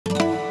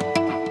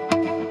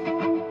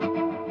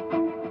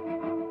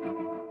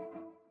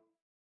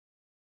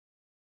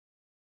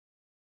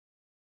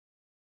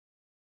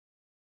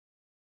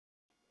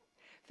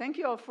Thank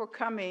you all for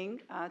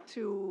coming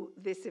to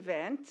this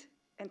event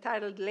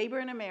entitled Labor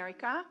in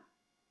America,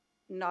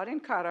 Not in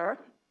Qatar,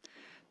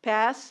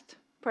 Past,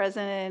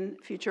 Present,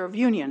 and Future of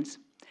Unions.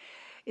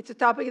 It's a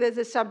topic that's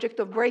the subject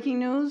of breaking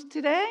news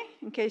today,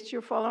 in case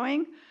you're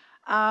following.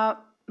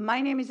 My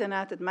name is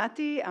Anat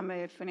Admati. I'm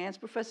a finance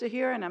professor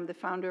here, and I'm the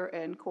founder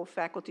and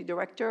co-faculty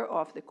director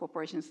of the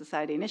Corporation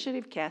Society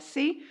Initiative,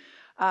 CASI,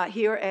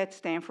 here at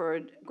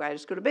Stanford Graduate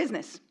School of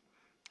Business,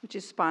 which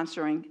is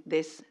sponsoring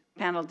this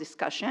panel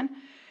discussion.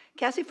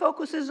 CASI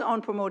focuses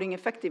on promoting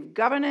effective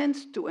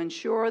governance to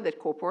ensure that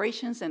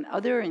corporations and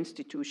other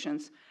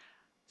institutions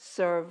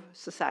serve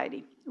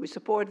society. We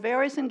support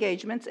various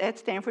engagements at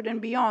Stanford and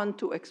beyond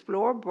to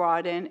explore,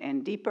 broaden,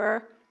 and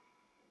deepen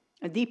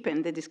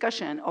the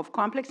discussion of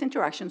complex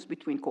interactions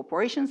between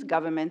corporations,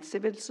 government,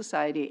 civil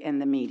society, and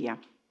the media.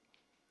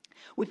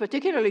 We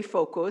particularly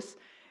focus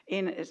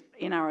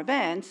in our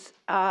events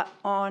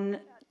on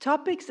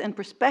topics and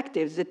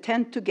perspectives that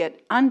tend to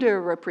get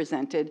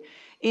underrepresented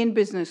in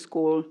business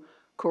school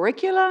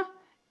curricula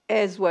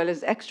as well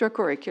as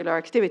extracurricular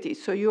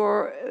activities. So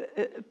you're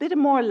a bit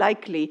more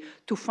likely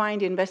to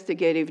find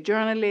investigative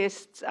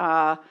journalists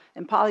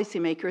and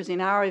policymakers in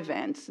our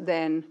events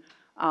than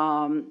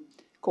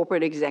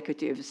corporate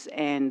executives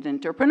and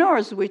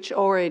entrepreneurs, which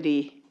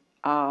already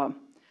are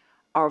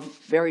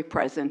very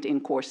present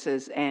in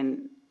courses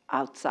and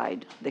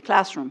outside the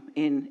classroom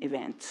in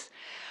events.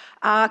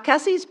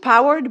 CASI is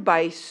powered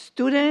by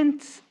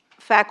students,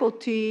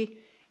 faculty,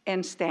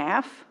 and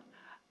staff.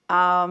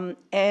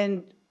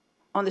 And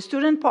on the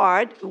student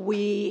part,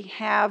 we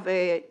have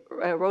a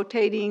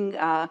rotating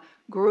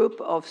group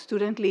of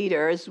student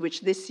leaders,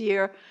 which this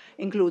year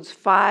includes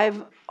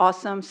 5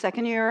 awesome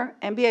second-year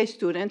MBA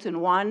students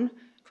and 1,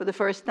 for the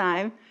first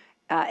time,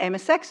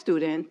 MSX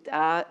student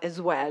as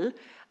well,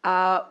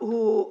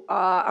 who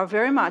are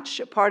very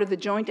much part of the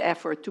joint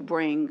effort to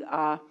bring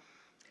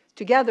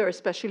together,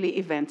 especially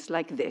events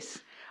like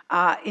this.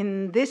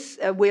 In this,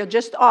 we're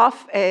just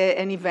off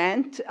an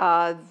event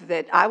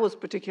that I was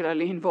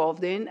particularly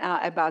involved in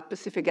about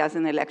Pacific Gas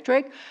and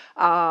Electric,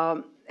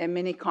 a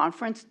mini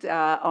conference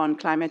on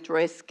climate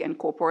risk and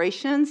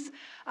corporations.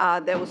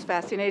 That was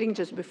fascinating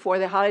just before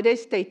the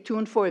holidays. Stay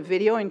tuned for a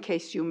video in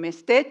case you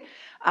missed it.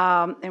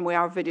 And we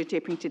are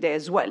videotaping today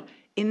as well.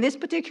 In this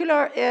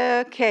particular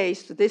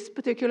case, this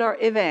particular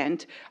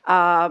event,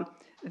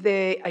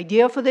 the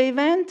idea for the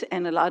event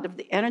and a lot of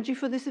the energy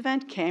for this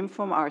event came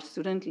from our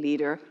student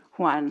leader,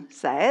 Juan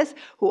Saez,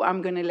 who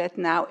I'm going to let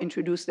now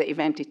introduce the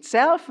event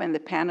itself and the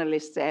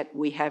panelists that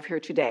we have here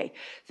today.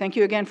 Thank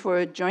you again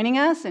for joining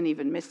us and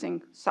even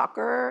missing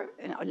soccer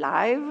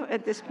live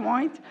at this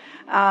point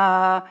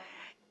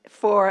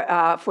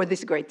for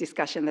this great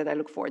discussion that I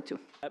look forward to.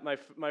 At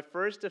my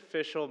first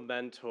official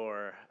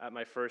mentor at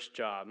my first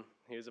job,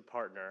 he was a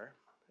partner,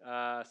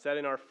 said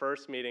in our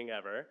first meeting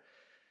ever,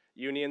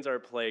 unions are a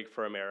plague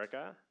for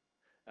America.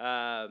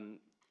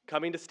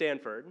 Coming to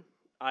Stanford,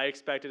 I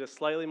expected a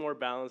slightly more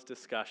balanced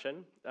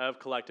discussion of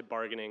collective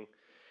bargaining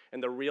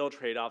and the real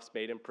trade-offs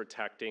made in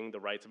protecting the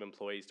rights of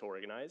employees to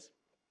organize.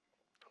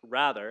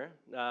 Rather,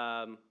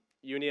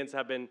 unions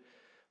have been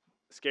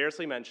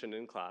scarcely mentioned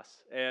in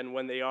class, and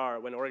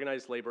when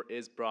organized labor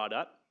is brought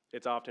up,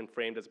 it's often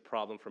framed as a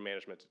problem for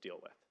management to deal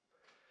with.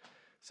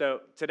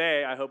 So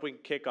today, I hope we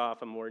can kick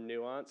off a more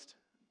nuanced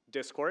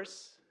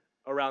discourse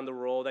around the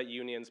role that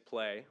unions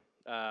play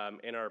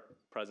in our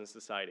present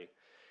society.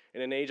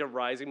 In an age of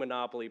rising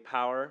monopoly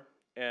power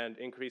and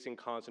increasing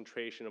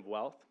concentration of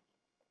wealth,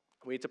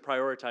 we need to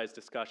prioritize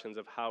discussions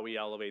of how we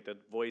elevate the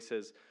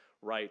voices,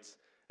 rights,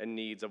 and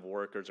needs of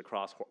workers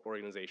across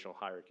organizational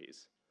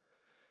hierarchies.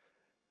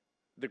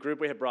 The group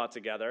we have brought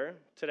together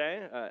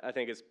today, I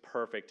think, is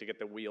perfect to get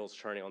the wheels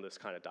turning on this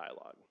kind of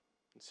dialogue.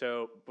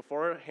 So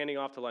before handing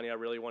off to Lenny, I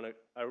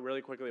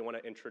really quickly want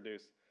to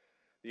introduce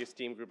the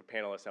esteemed group of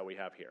panelists that we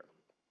have here.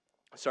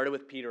 I started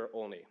with Peter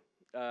Olney.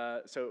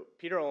 So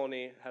Peter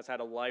Olney has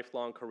had a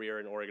lifelong career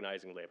in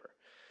organizing labor.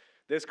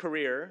 This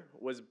career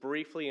was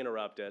briefly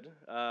interrupted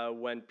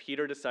when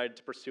Peter decided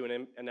to pursue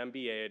an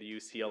MBA at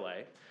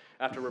UCLA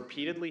after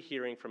repeatedly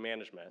hearing from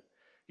management,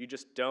 you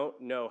just don't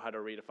know how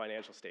to read a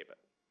financial statement.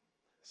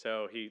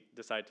 So he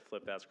decided to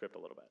flip that script a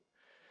little bit.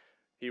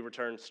 He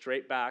returned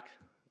straight back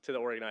to the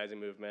organizing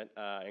movement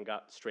and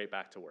got straight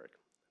back to work.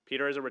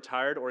 Peter is a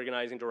retired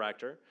organizing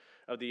director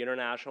of the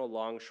International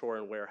Longshore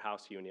and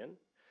Warehouse Union,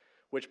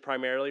 which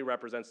primarily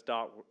represents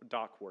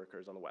dock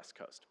workers on the West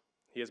Coast.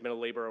 He has been a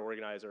labor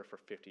organizer for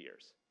 50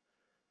 years.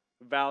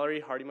 Valerie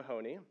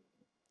Hardy-Mahoney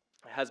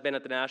has been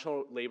at the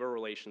National Labor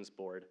Relations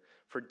Board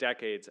for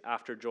decades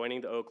after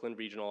joining the Oakland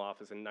Regional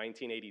Office in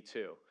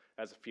 1982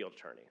 as a field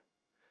attorney.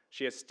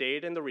 She has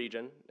stayed in the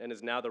region and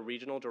is now the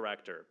regional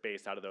director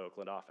based out of the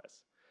Oakland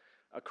office.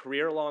 A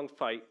career-long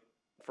fight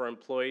for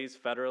employees'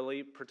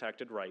 federally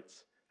protected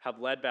rights have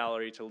led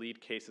Valerie to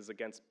lead cases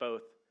against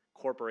both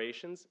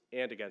corporations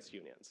and against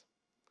unions.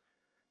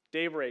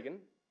 Dave Regan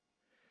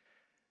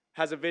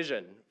has a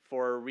vision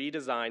for a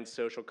redesigned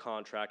social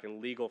contract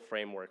and legal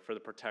framework for the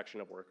protection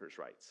of workers'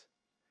 rights.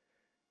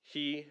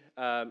 He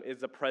is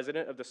the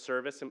president of the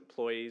Service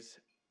Employees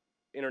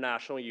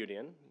International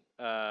Union,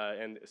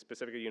 and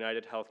specifically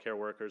United Healthcare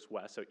Workers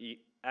West, so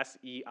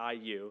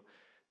SEIU-UHW,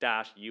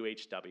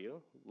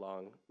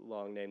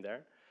 long name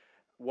there,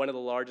 one of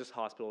the largest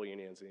hospital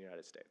unions in the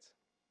United States.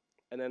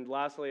 And then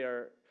lastly,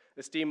 our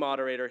esteemed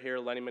moderator here,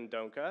 Lenny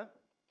Mendonca.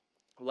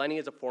 Lenny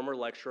is a former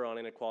lecturer on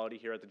inequality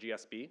here at the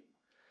GSB,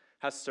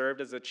 has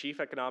served as the Chief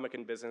Economic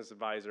and Business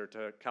Advisor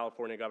to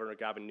California Governor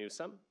Gavin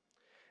Newsom,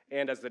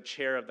 and as the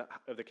chair of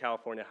the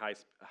California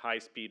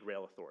High-Speed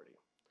Rail Authority.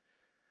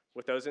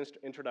 With those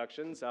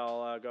introductions,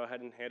 I'll go ahead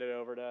and hand it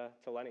over to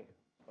Lenny.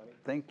 Lenny.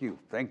 Thank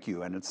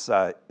you, and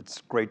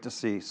it's great to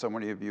see so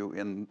many of you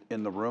in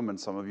the room and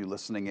some of you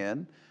listening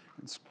in.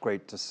 It's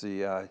great to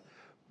see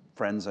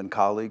friends and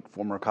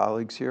former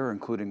colleagues here,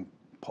 including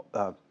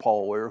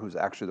Paul Oyer, who's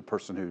actually the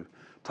person who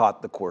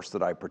taught the course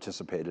that I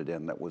participated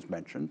in that was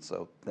mentioned,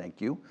 so thank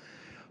you.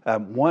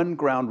 One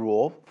ground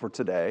rule for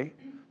today,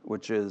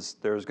 which is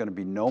there's going to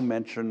be no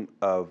mention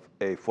of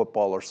a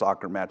football or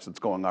soccer match that's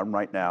going on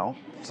right now.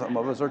 Some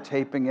of us are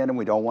taping in and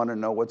we don't want to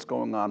know what's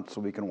going on so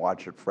we can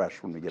watch it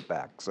fresh when we get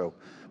back. So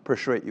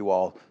appreciate you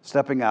all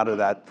stepping out of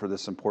that for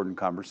this important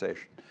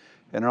conversation.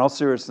 And in all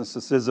seriousness,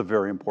 this is a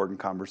very important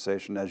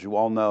conversation. As you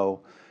all know,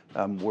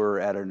 we're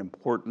at an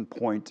important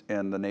point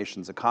in the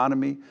nation's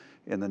economy,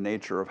 in the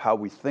nature of how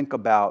we think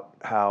about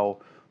how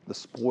the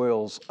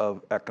spoils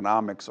of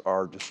economics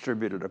are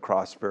distributed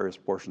across various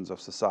portions of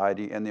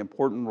society and the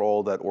important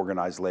role that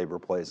organized labor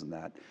plays in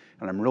that.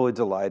 And I'm really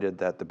delighted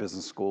that the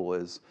business school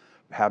is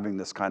having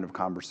this kind of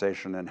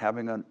conversation and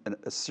having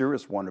a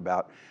serious one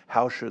about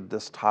how should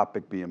this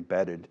topic be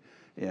embedded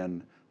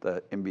in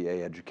the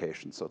MBA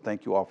education. So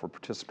thank you all for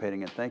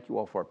participating, and thank you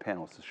all for our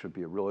panelists. This should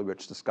be a really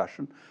rich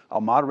discussion.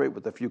 I'll moderate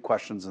with a few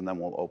questions and then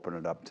we'll open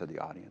it up to the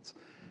audience.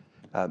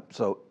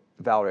 So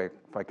Valerie,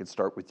 if I could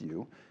start with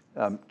you.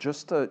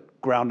 Just to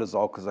ground us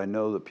all, because I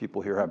know that people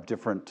here have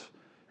different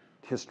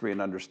history and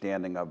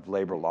understanding of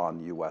labor law in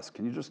the US,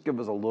 can you just give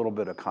us a little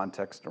bit of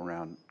context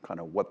around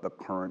kind of what the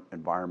current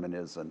environment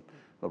is and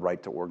the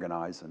right to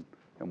organize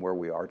and where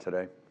we are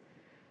today?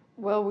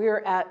 Well,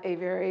 we're at a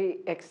very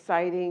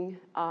exciting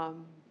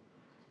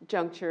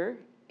juncture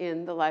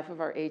in the life of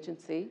our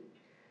agency.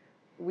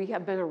 We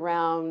have been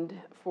around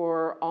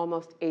for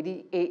almost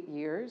 88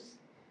 years,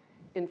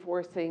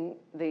 enforcing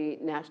the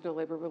National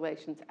Labor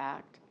Relations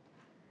Act.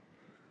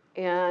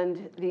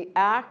 And the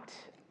act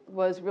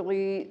was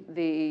really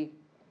the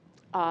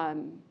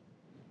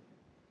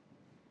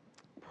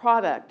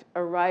product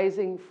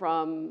arising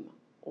from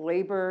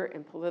labor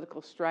and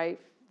political strife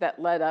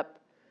that led up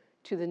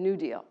to the New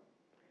Deal.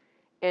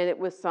 And it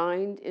was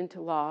signed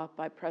into law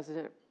by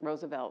President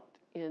Roosevelt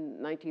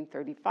in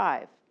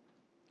 1935.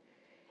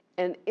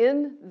 And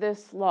in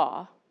this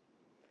law,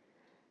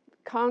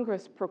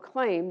 Congress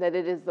proclaimed that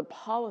it is the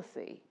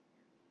policy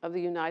of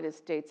the United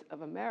States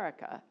of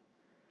America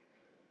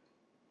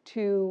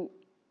to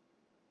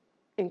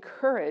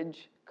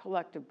encourage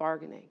collective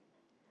bargaining.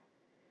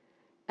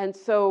 And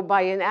so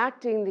by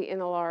enacting the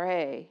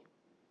NLRA,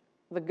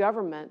 the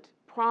government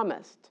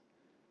promised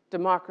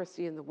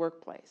democracy in the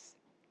workplace.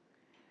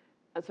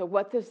 And so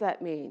what does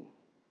that mean?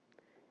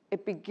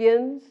 It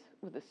begins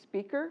with a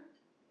speaker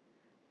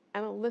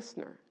and a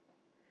listener.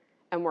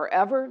 And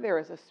wherever there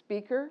is a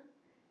speaker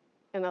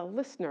and a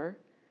listener,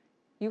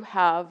 you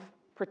have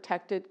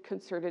protected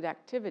concerted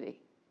activity.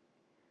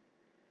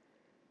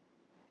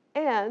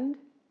 And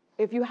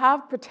if you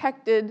have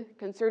protected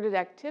concerted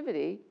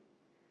activity,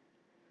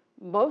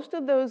 most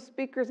of those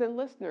speakers and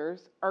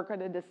listeners are going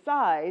to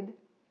decide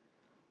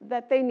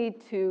that they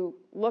need to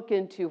look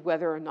into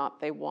whether or not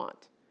they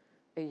want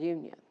a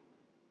union.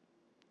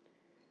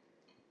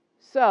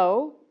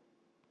 So,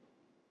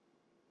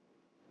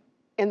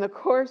 in the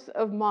course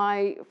of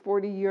my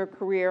 40-year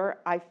career,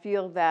 I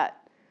feel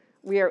that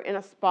we are in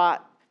a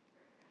spot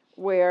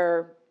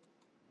where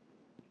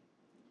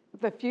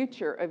the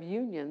future of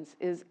unions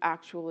is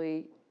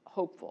actually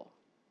hopeful.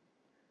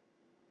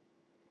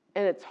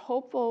 And it's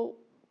hopeful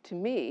to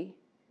me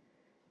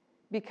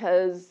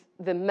because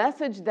the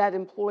message that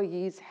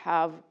employees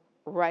have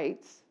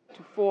rights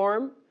to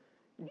form,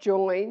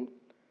 join,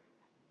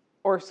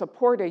 or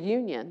support a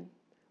union,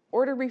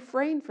 or to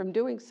refrain from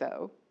doing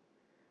so,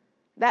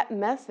 that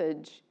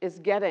message is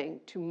getting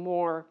to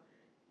more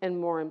and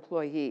more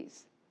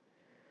employees.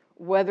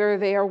 Whether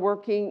they are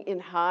working in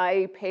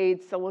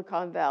high-paid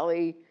Silicon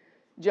Valley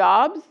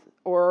jobs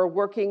or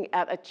working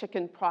at a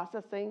chicken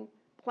processing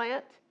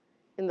plant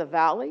in the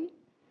Valley,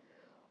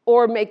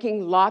 or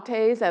making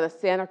lattes at a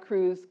Santa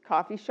Cruz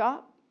coffee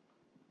shop,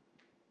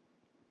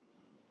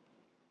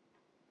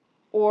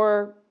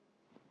 or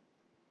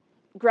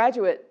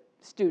graduate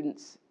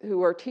students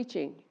who are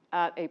teaching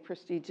at a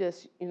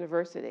prestigious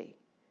university.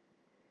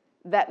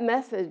 That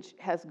message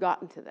has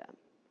gotten to them.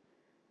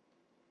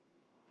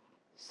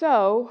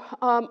 So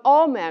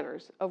all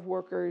manners of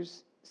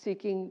workers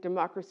seeking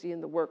democracy in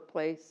the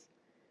workplace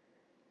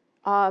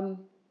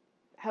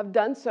have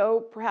done so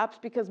perhaps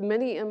because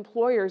many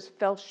employers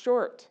fell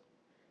short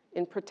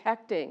in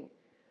protecting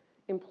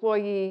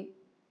employee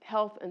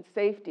health and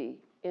safety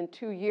in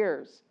 2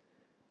 years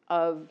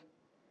of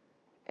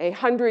a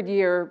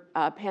 100-year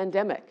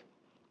pandemic.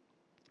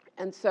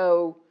 And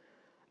so,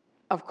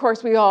 of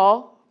course,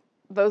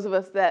 those of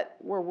us that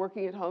were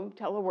working at home,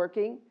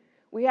 teleworking,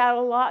 we had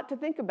a lot to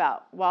think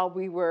about while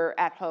we were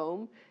at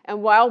home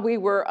and while we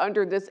were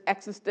under this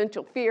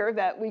existential fear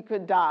that we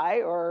could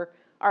die or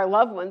our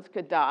loved ones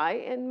could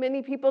die, and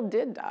many people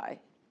did die.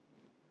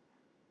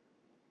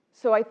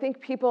 So I think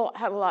people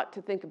had a lot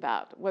to think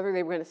about, whether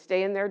they were going to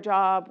stay in their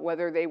job,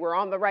 whether they were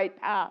on the right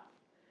path.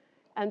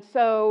 And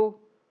so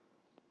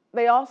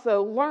they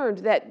also learned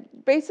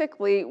that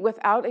basically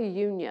without a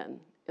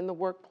union in the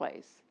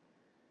workplace,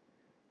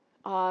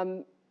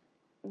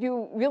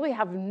 you really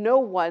have no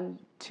one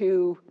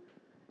to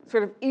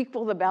sort of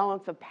equal the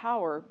balance of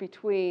power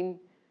between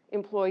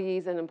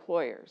employees and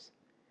employers.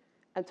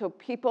 And so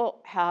people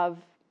have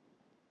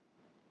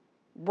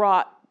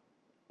brought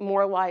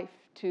more life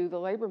to the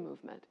labor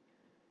movement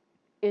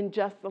in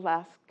just the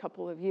last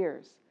couple of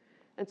years.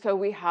 And so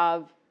we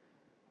have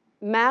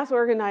mass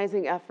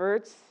organizing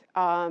efforts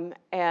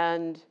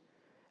and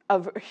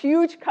of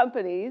huge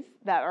companies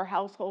that are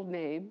household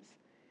names.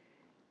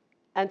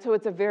 And so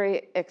it's a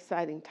very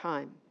exciting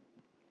time.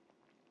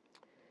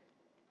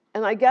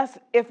 And I guess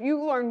if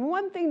you learn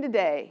one thing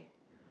today,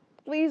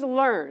 please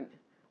learn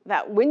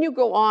that when you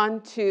go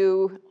on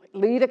to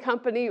lead a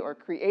company or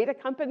create a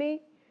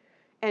company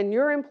and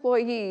your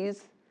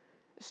employees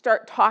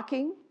start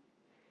talking,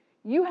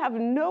 you have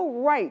no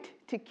right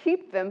to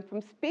keep them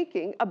from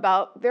speaking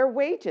about their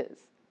wages.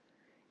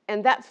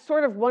 And that's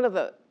sort of one of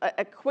a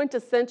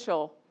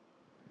quintessential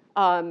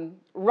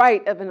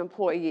right of an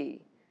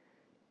employee.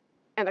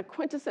 And a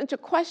quintessential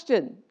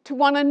question to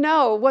want to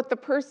know what the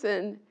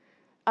person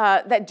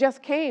that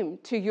just came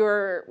to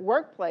your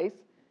workplace,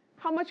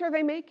 how much are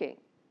they making?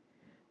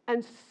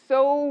 And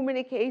so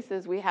many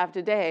cases we have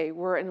today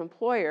where an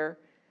employer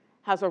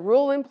has a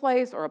rule in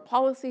place or a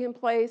policy in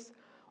place,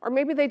 or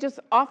maybe they just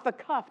off the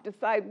cuff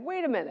decide,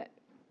 wait a minute,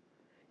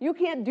 you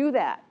can't do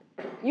that.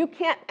 You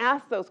can't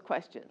ask those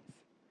questions.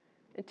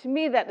 And to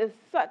me, that is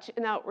such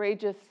an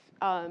outrageous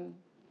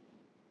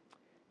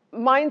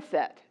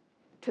mindset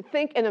to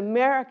think in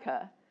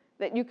America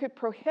that you could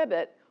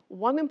prohibit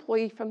one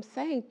employee from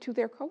saying to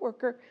their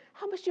coworker,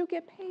 how much do you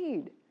get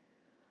paid?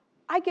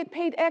 I get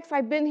paid X,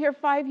 I've been here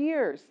 5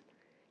 years.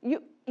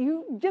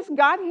 You just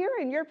got here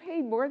and you're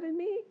paid more than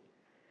me?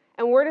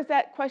 And where does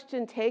that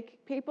question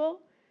take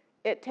people?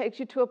 It takes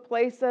you to a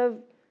place of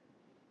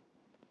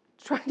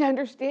trying to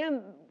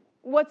understand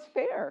what's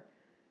fair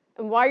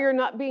and why you're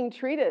not being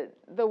treated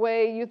the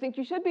way you think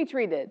you should be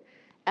treated.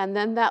 And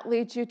then that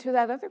leads you to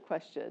that other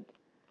question.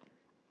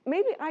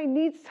 Maybe I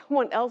need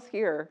someone else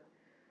here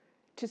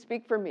to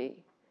speak for me,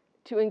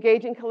 to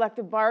engage in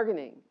collective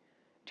bargaining,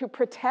 to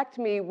protect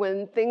me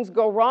when things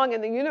go wrong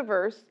in the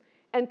universe,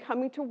 and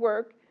coming to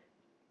work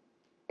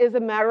is a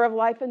matter of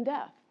life and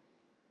death.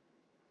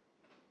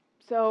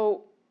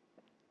 So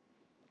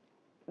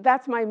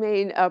that's my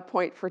main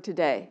point for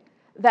today,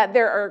 that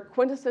there are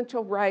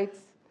quintessential rights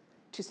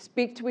to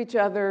speak to each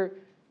other,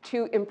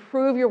 to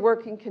improve your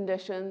working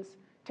conditions,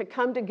 to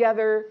come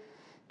together,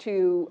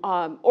 to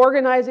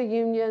organize a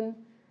union.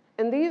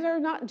 And these are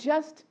not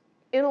just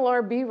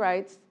NLRB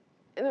rights.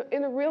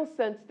 In a real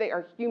sense, they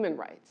are human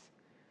rights.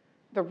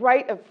 The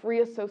right of free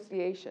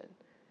association.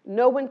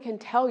 No one can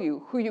tell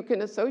you who you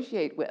can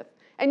associate with.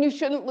 And you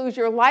shouldn't lose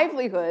your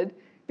livelihood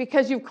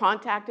because you've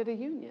contacted a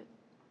union.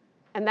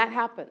 And that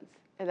happens.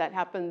 And that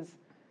happens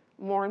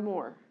more and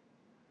more.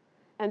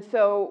 And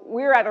so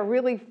we're at a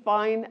really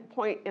fine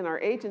point in our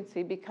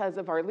agency because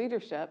of our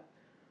leadership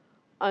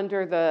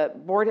under the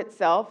board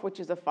itself, which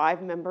is a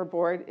 5-member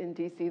board in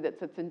DC that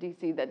sits in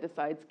DC that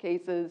decides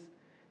cases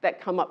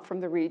that come up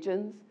from the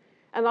regions,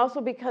 and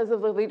also because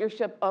of the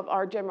leadership of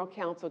our general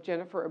counsel,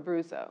 Jennifer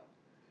Abruzzo,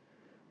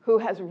 who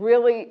has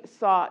really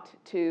sought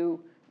to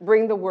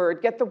bring the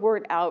word, get the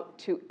word out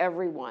to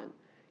everyone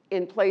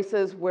in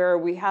places where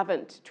we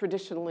haven't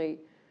traditionally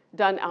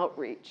done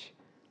outreach,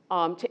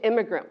 to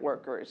immigrant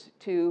workers,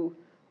 to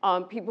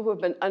people who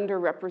have been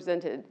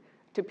underrepresented,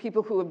 to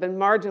people who have been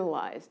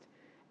marginalized.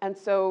 And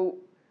so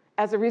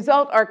as a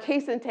result, our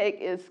case intake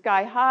is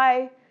sky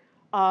high,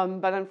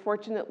 but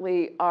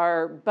unfortunately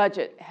our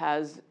budget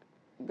has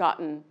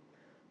gotten,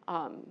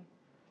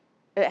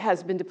 it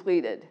has been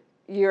depleted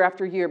year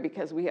after year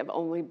because we have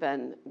only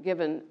been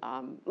given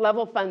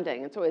level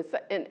funding. And so it's,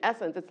 in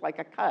essence, it's like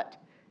a cut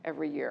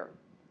every year.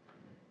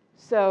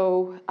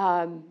 So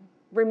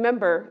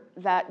remember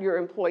that your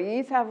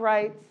employees have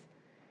rights,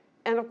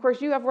 and of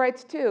course you have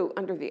rights too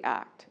under the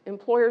Act.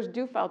 Employers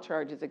do file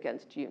charges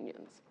against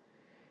unions,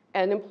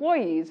 and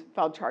employees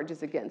file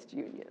charges against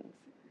unions.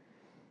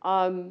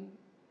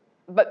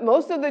 But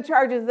most of the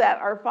charges that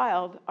are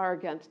filed are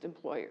against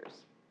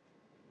employers.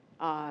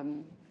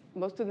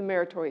 Most of the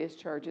meritorious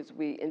charges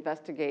we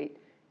investigate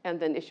and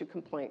then issue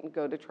complaint and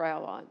go to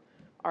trial on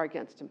are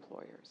against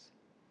employers.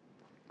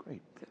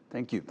 Great,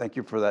 thank you. Thank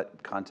you for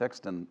that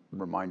context and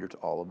reminder to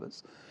all of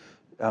us.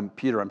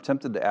 Peter, I'm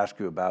tempted to ask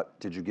you about,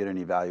 did you get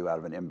any value out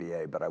of an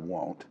MBA, but I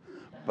won't.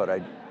 but I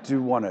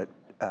do want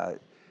to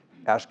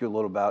ask you a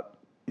little about,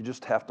 you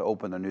just have to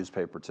open the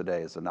newspaper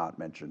today, as Anat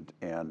mentioned,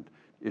 and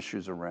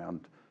issues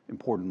around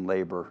important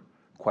labor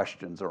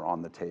questions are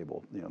on the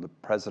table. You know, the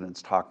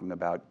president's talking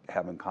about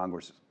having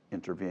Congress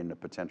intervene in a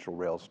potential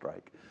rail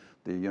strike.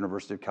 The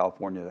University of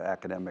California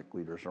academic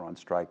leaders are on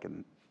strike,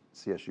 and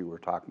CSU were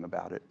talking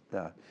about it.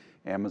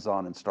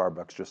 Amazon and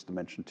Starbucks, just to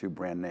mention two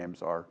brand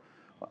names, are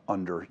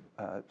under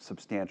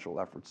substantial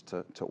efforts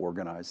to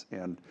organize.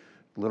 And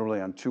literally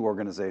on two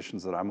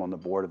organizations that I'm on the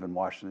board of in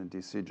Washington,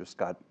 D.C., just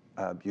got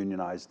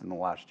unionized in the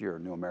last year,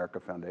 New America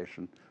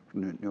Foundation,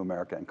 New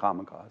America and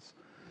Common Cause.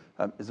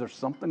 Is there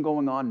something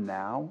going on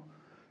now?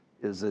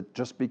 Is it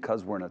just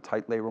because we're in a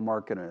tight labor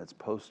market and it's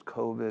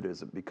post-COVID?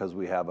 Is it because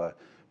we have a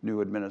new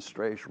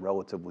administration,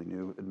 relatively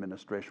new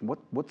administration?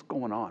 What's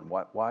going on?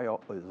 Why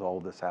is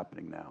all this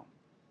happening now?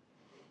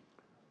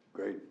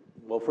 Great.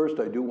 Well, first,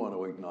 I do want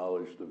to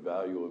acknowledge the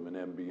value of an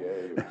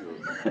MBA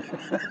if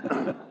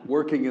you're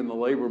working in the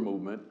labor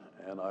movement,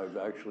 and I've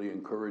actually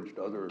encouraged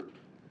other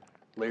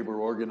labor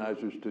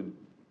organizers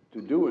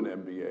to do an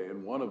MBA,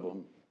 and one of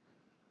them,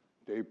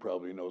 Dave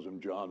probably knows him,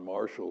 John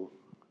Marshall,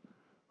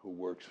 who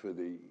works for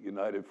the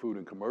United Food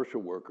and Commercial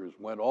Workers,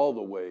 went all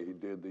the way. He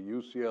did the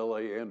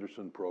UCLA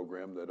Anderson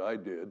program that I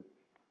did,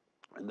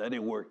 and then he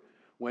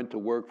went to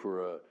work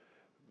for a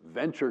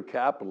venture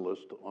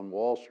capitalist on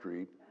Wall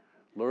Street,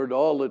 learned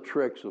all the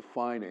tricks of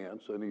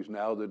finance, and he's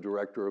now the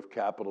director of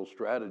capital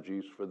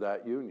strategies for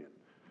that union.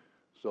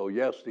 So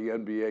yes, the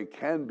NBA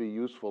can be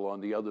useful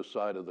on the other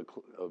side of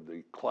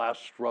the class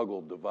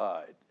struggle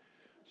divide.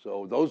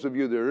 So those of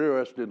you that are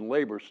interested in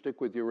labor,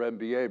 stick with your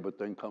MBA, but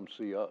then come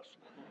see us.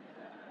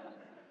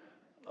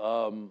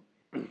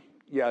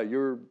 Yeah,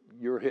 you're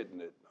hitting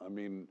it. I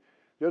mean,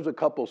 there's a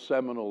couple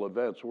seminal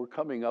events. We're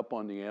coming up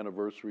on the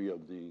anniversary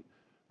of the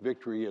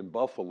victory in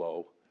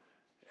Buffalo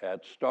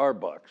at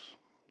Starbucks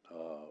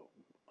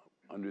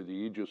under the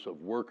aegis of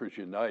Workers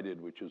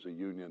United, which is a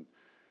union,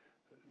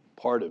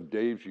 part of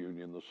Dave's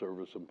union, the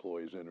Service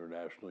Employees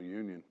International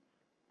Union.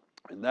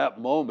 And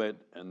that moment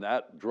and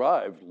that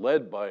drive,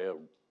 led by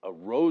a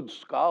Rhodes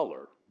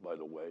Scholar, by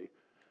the way.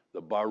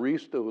 The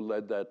barista who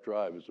led that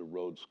drive is a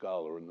Rhodes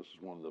Scholar, and this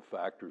is one of the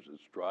factors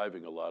that's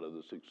driving a lot of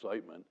this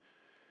excitement.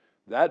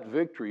 That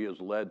victory has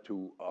led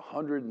to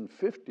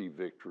 150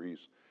 victories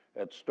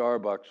at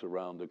Starbucks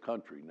around the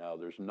country. Now,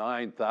 there's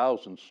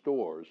 9,000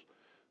 stores,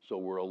 so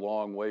we're a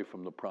long way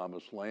from the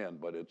promised land,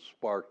 but it's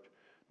sparked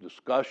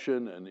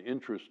discussion and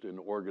interest in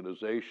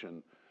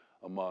organization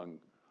among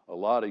a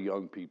lot of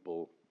young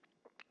people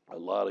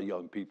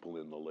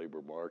in the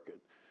labor market.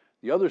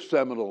 The other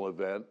seminal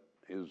event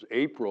is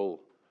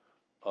April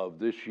of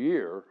this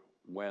year,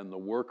 when the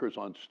workers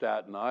on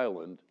Staten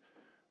Island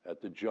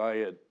at the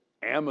giant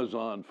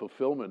Amazon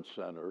fulfillment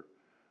center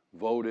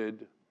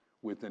voted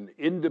with an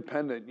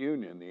independent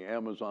union, the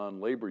Amazon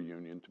Labor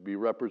Union, to be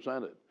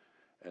represented.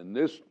 And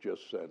this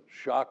just sent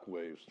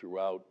shockwaves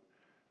throughout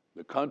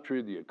the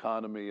country, the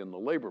economy, and the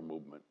labor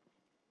movement.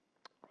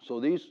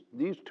 So these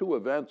two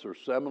events are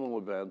seminal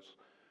events.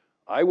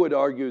 I would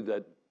argue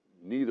that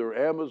neither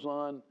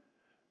Amazon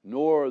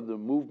nor the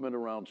movement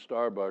around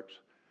Starbucks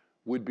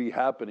would be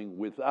happening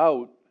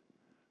without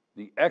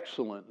the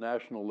excellent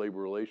National Labor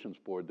Relations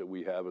Board that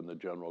we have in the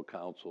General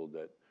Counsel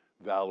that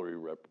Valerie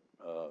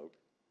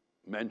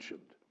mentioned.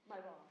 My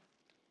boss.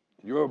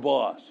 Your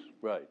boss,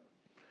 right.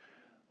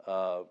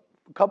 A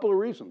couple of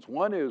reasons.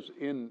 One is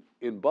in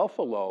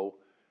Buffalo,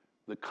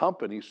 the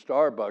company,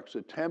 Starbucks,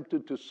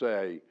 attempted to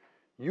say,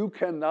 you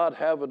cannot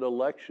have an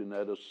election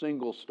at a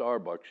single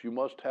Starbucks. You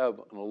must have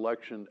an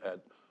election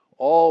at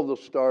all the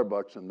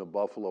Starbucks in the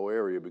Buffalo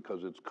area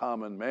because it's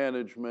common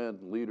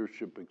management,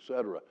 leadership, et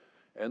cetera.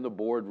 And the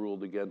board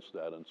ruled against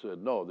that and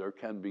said, no, there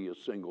can be a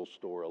single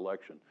store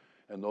election.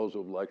 And those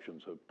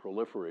elections have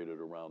proliferated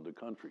around the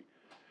country.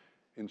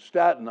 In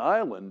Staten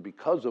Island,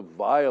 because of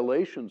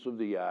violations of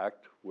the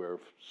act, where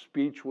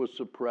speech was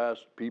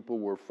suppressed, people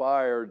were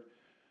fired,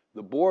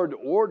 the board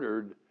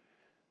ordered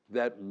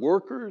that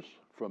workers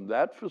from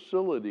that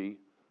facility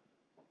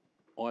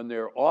on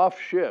their off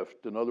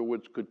shift, in other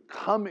words, could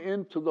come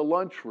into the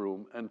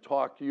lunchroom and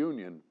talk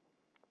union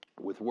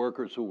with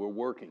workers who were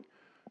working.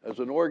 As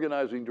an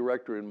organizing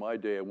director in my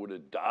day, I would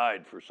have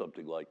died for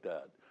something like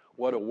that.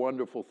 What a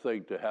wonderful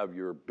thing to have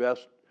your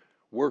best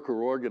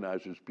worker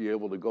organizers be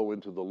able to go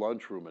into the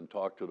lunchroom and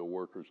talk to the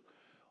workers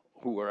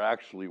who are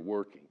actually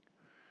working.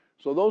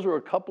 So those are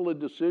a couple of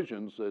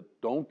decisions that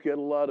don't get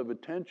a lot of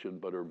attention,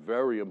 but are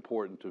very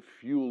important to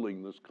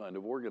fueling this kind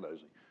of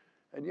organizing.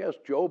 And yes,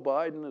 Joe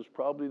Biden is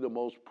probably the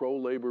most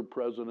pro-labor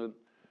president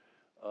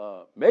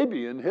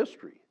maybe in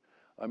history.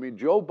 I mean,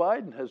 Joe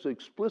Biden has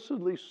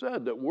explicitly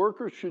said that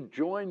workers should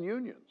join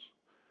unions.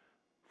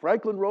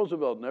 Franklin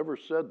Roosevelt never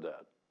said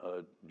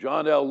that.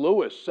 John L.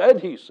 Lewis said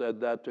he said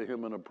that to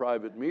him in a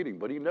private meeting,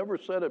 but he never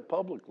said it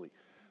publicly.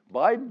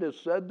 Biden has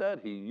said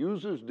that. He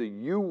uses the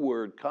U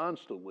word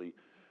constantly,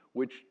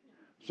 which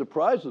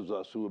surprises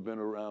us who have been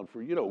around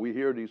for, we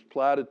hear these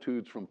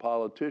platitudes from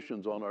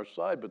politicians on our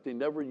side, but they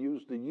never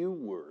use the U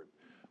word.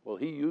 Well,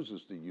 he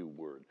uses the U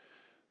word.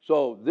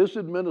 So this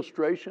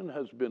administration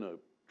has been a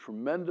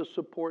tremendous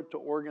support to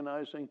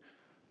organizing.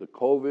 The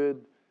COVID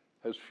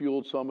has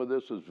fueled some of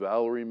this, as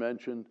Valerie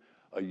mentioned.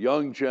 A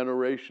young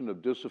generation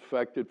of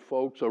disaffected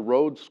folks, a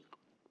Rhodes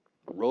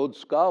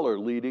Scholar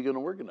leading an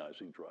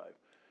organizing drive.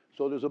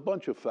 So there's a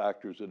bunch of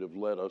factors that have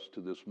led us to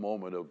this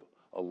moment of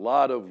a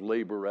lot of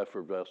labor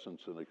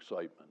effervescence and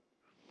excitement.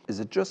 Is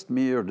it just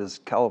me, or does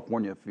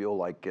California feel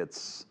like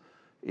it's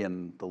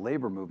in the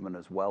labor movement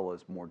as well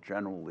as more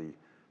generally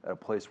at a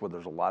place where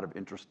there's a lot of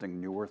interesting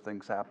newer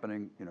things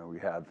happening? You know, we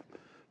have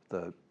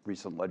the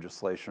recent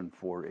legislation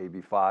for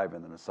AB 5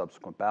 and then a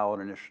subsequent ballot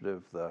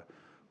initiative, the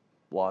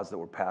laws that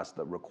were passed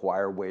that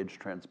require wage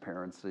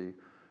transparency,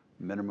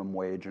 minimum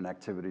wage and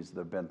activities that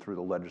have been through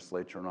the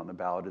legislature and on the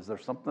ballot. Is there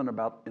something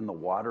about in the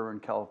water in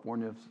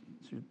California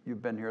since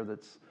you've been here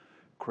that's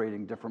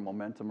creating different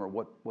momentum, or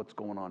what's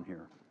going on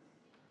here?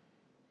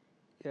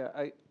 Yeah,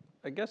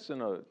 I guess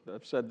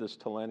I've said this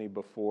to Lenny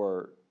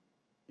before,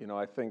 you know,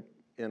 I think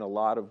in a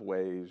lot of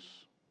ways,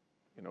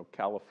 you know,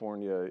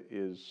 California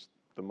is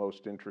the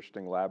most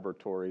interesting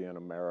laboratory in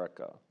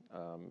America.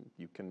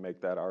 You can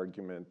make that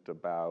argument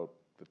about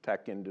the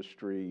tech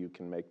industry, you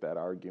can make that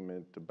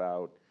argument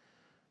about,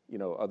 you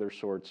know, other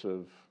sorts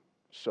of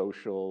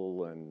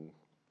social and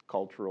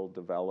cultural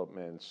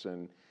developments.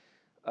 And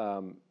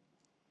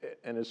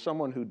as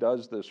someone who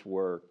does this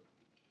work,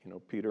 you know,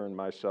 Peter and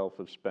myself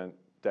have spent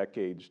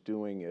decades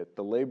doing it.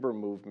 The labor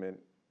movement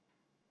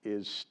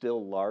is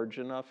still large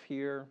enough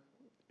here.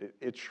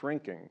 It's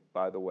shrinking,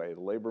 by the way.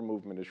 The labor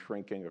movement is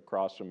shrinking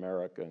across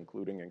America,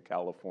 including in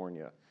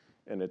California,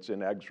 and it's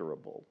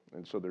inexorable.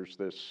 And so there's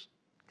this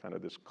kind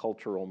of this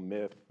cultural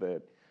myth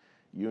that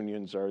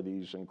unions are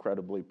these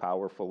incredibly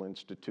powerful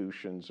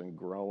institutions and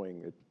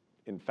growing.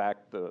 In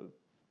fact,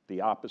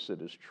 the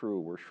opposite is true.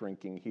 We're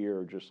shrinking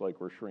here just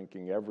like we're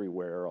shrinking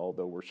everywhere,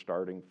 although we're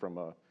starting from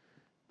a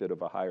bit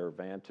of a higher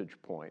vantage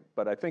point.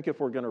 But I think if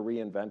we're going to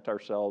reinvent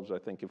ourselves, I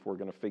think if we're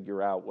going to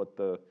figure out what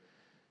the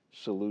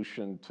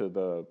solution to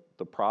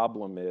the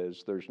problem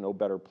is, there's no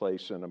better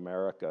place in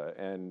America.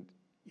 And,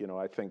 you know,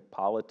 I think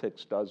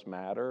politics does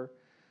matter.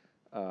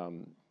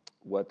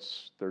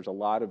 There's a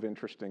lot of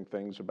interesting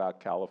things about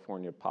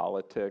California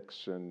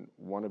politics, and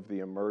one of the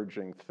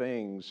emerging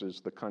things as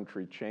the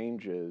country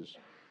changes,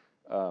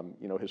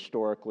 you know,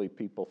 historically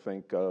people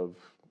think of,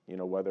 you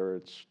know, whether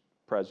it's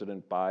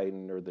President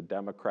Biden or the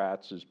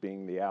Democrats as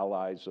being the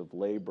allies of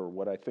labor.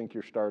 What I think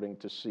you're starting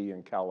to see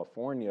in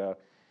California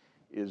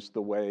is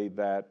the way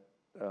that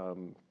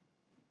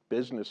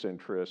business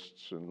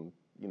interests and,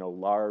 you know,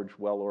 large,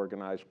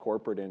 well-organized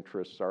corporate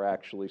interests are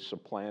actually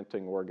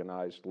supplanting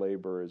organized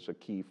labor as a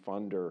key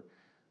funder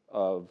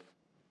of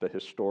the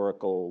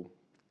historical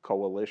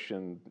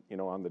coalition, you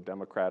know, on the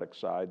Democratic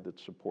side that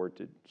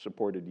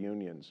supported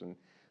unions. And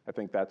I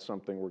think that's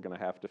something we're going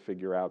to have to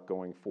figure out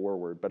going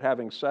forward. But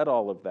having said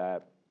all of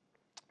that,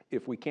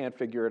 if we can't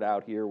figure it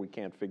out here, we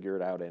can't figure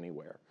it out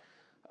anywhere.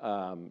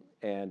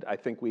 And I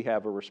think we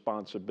have a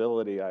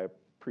responsibility. I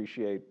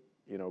appreciate,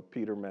 you know,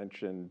 Peter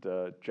mentioned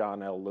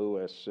John L.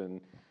 Lewis, and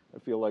I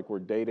feel like we're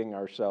dating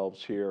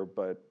ourselves here,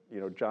 but,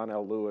 you know, John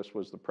L. Lewis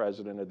was the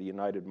president of the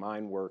United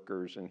Mine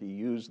Workers, and he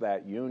used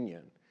that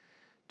union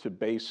to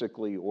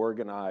basically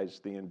organize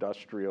the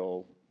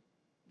industrial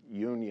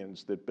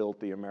unions that built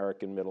the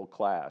American middle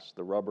class,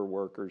 the rubber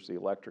workers, the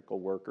electrical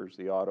workers,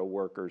 the auto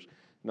workers.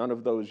 None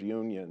of those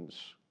unions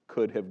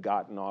could have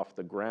gotten off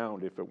the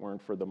ground if it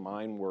weren't for the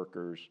mine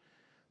workers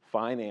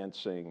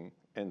financing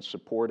and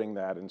supporting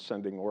that and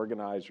sending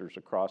organizers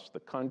across the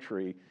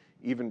country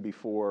even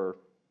before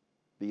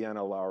the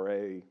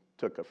NLRA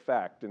took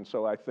effect. And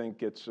so I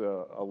think it's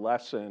a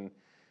lesson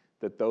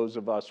that those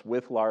of us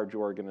with large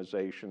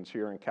organizations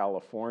here in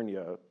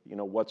California, you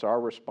know, what's our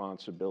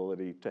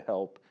responsibility to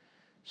help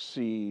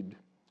seed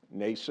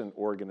nascent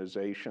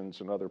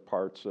organizations in other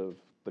parts of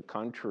the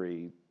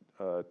country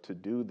to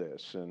do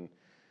this. And,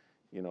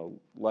 you know,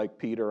 like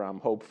Peter, I'm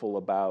hopeful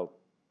about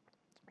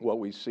what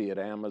we see at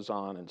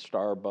Amazon and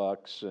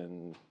Starbucks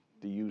and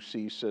the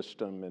UC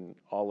system and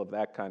all of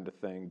that kind of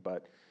thing.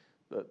 But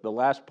the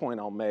last point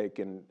I'll make,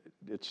 and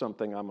it's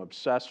something I'm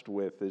obsessed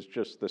with, is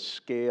just the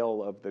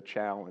scale of the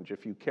challenge.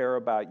 If you care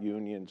about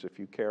unions, if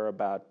you care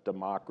about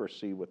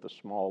democracy with a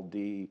small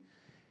d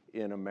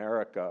in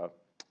America,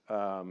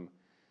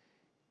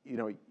 you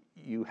know,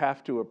 you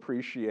have to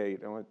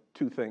appreciate, and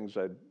two things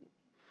I'd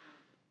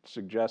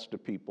suggest to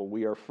people.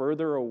 We are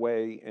further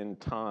away in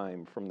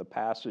time from the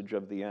passage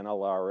of the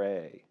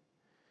NLRA,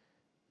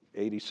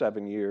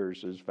 87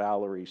 years, as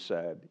Valerie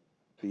said.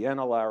 The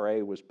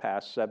NLRA was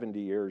passed 70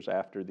 years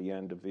after the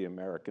end of the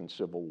American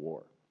Civil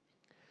War.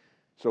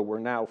 So we're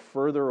now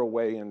further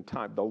away in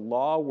time. The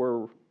law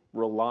we're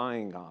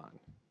relying on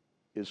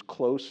is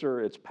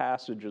closer, its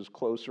passage is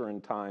closer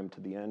in time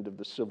to the end of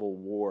the Civil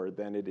War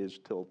than it is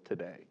till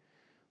today,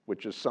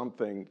 which is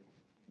something,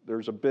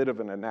 there's a bit of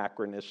an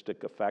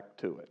anachronistic effect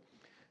to it.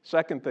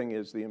 Second thing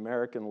is the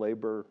American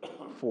labor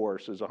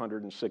force is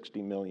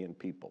 160 million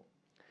people.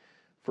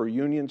 For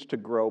unions to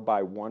grow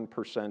by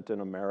 1%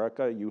 in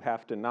America, you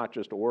have to not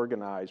just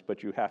organize,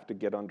 but you have to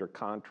get under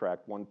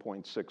contract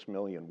 1.6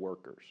 million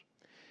workers.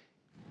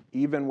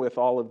 Even with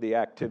all of the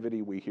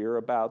activity we hear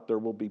about, there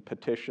will be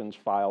petitions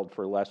filed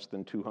for less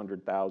than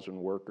 200,000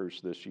 workers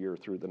this year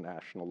through the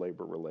National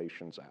Labor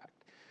Relations Act.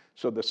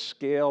 So the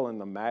scale and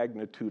the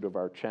magnitude of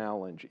our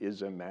challenge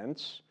is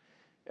immense.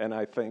 And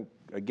I think,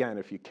 again,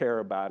 if you care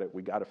about it,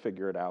 we got to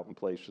figure it out in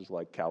places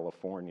like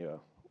California,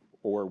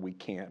 or we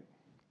can't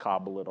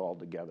cobble it all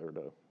together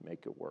to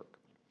make it work.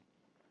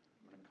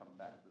 I'm going to come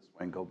back this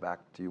way and go back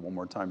to you one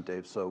more time,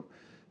 Dave. So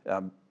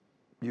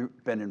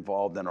you've been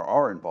involved and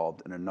are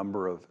involved in a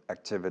number of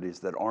activities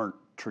that aren't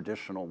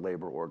traditional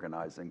labor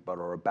organizing, but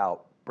are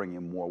about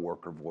bringing more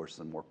worker voice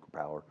and worker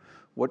power.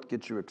 What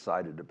gets you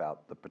excited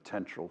about the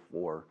potential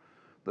for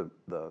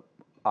the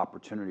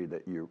opportunity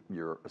that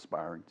you're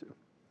aspiring to?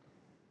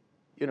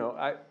 You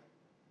know,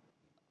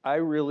 I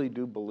really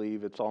do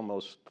believe it's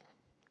almost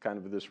kind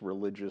of this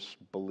religious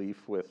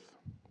belief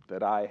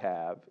that I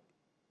have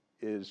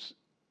is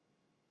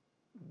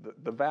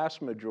the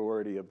vast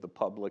majority of the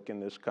public in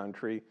this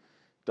country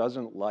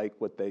doesn't like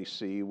what they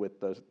see with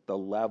the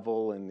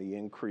level and the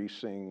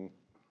increasing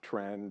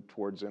trend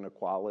towards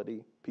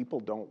inequality. People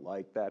don't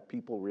like that.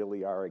 People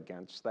really are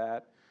against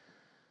that.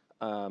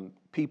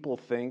 People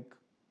think,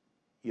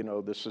 you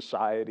know, the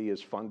society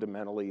is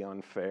fundamentally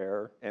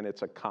unfair and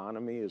its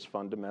economy is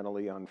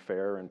fundamentally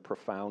unfair in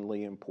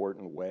profoundly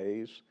important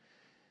ways.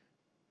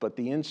 But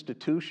the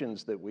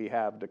institutions that we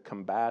have to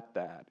combat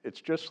that,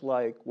 it's just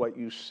like what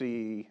you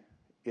see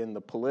in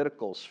the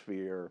political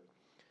sphere,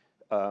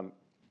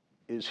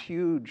 is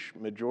huge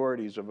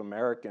majorities of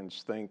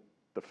Americans think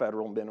the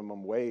federal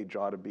minimum wage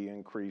ought to be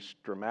increased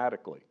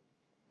dramatically.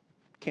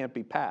 Can't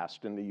be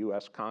passed in the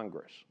US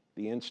Congress.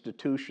 The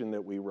institution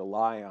that we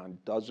rely on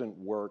doesn't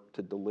work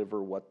to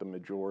deliver what the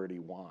majority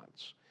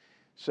wants.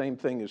 Same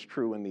thing is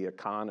true in the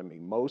economy.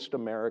 Most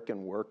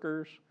American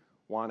workers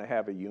want to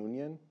have a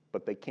union,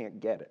 but they can't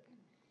get it.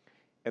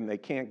 And they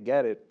can't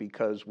get it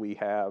because we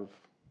have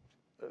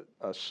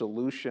a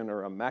solution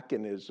or a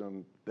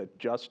mechanism that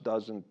just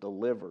doesn't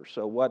deliver.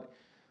 So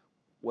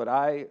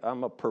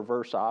I'm a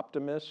perverse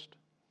optimist.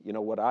 You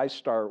know, what I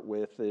start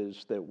with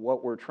is that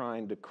what we're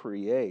trying to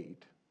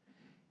create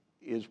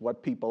is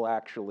what people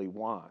actually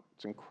want.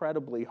 It's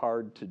incredibly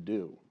hard to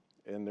do.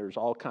 And there's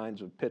all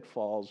kinds of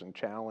pitfalls and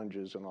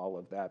challenges and all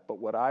of that. But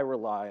what I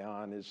rely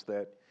on is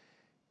that,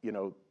 you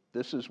know,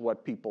 this is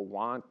what people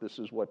want, this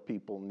is what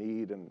people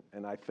need,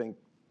 and I think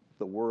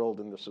the world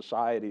and the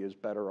society is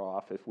better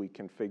off if we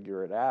can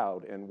figure it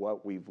out. And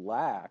what we've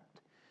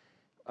lacked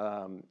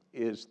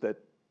is that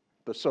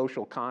the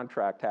social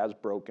contract has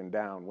broken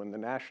down. When the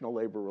National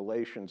Labor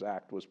Relations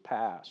Act was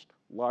passed,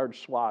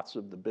 large swaths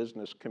of the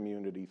business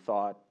community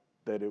thought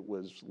that it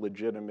was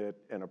legitimate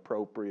and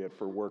appropriate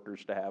for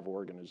workers to have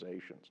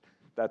organizations.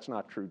 That's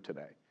not true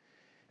today.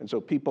 And so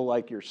people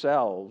like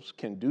yourselves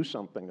can do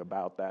something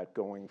about that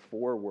going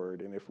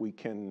forward. And if we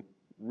can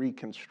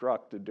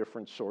reconstruct a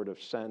different sort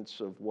of sense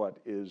of what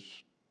is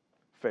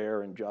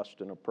fair and just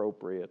and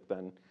appropriate,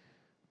 then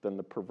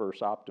the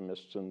perverse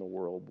optimists in the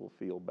world will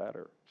feel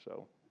better.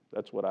 So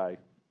that's what I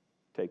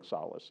take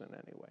solace in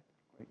anyway.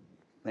 Great.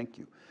 Thank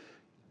you.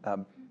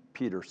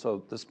 Peter,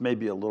 so this may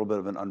be a little bit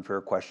of an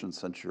unfair question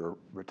since you're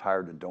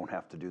retired and don't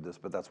have to do this,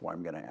 but that's why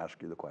I'm going to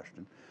ask you the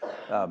question.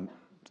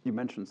 You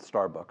mentioned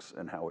Starbucks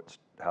and how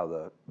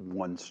the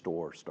one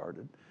store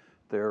started.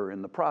 They're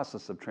in the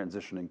process of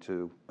transitioning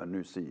to a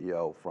new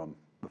CEO from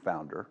the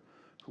founder,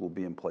 who will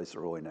be in place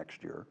early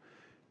next year.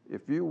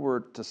 If you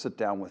were to sit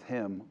down with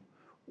him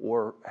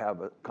or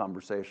have a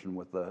conversation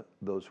with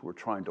those who are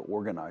trying to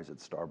organize at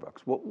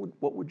Starbucks,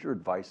 what would your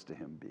advice to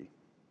him be?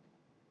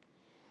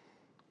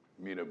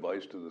 You mean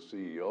advice to the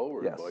CEO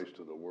or Yes. advice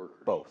to the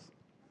workers? Both.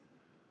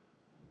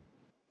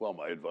 Well,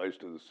 my advice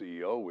to the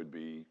CEO would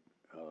be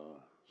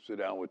sit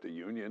down with the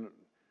union,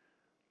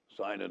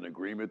 sign an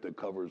agreement that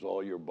covers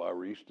all your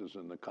baristas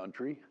in the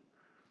country,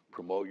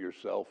 promote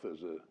yourself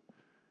as a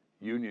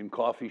union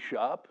coffee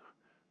shop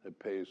that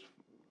pays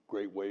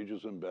great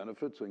wages and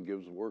benefits and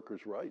gives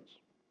workers rights.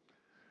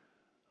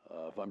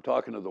 If I'm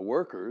talking to the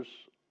workers,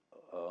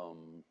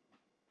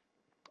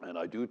 and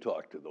I do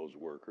talk to those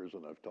workers,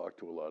 and I've talked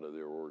to a lot of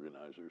their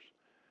organizers,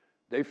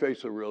 they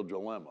face a real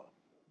dilemma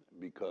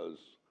because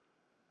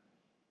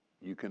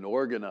you can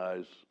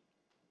organize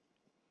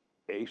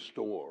a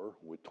store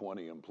with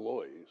 20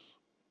 employees,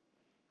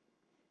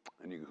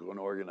 and you can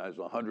organize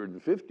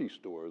 150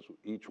 stores,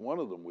 each one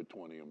of them with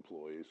 20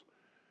 employees,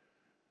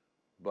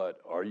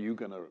 but are you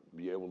going to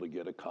be able to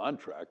get a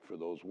contract for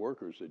those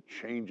workers that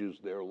changes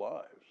their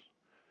lives?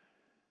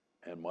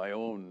 And my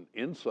own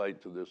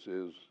insight to this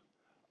is,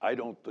 I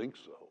don't think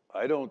so.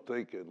 I don't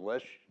think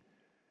unless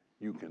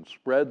you can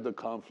spread the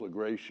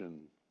conflagration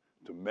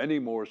to many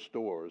more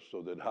stores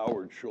so that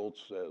Howard Schultz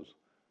says,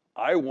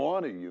 I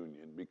want a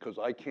union because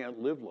I can't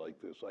live like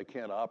this. I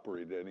can't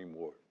operate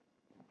anymore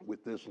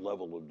with this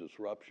level of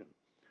disruption.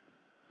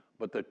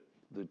 But the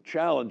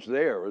challenge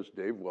there, as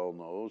Dave well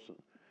knows,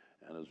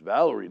 and as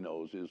Valerie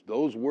knows, is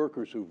those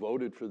workers who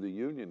voted for the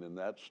union in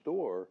that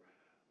store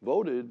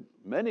voted,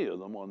 many of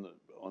them, on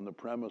the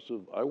premise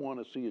of, I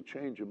want to see a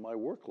change in my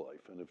work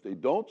life. And if they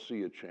don't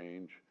see a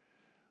change,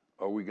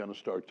 are we going to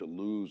start to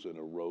lose and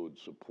erode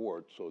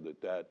support so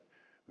that that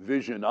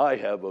vision I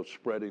have of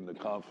spreading the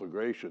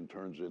conflagration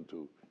turns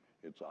into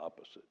its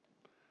opposite?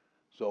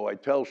 So I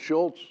tell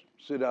Schultz,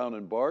 sit down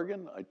and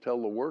bargain. I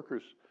tell the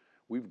workers,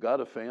 we've got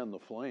to fan the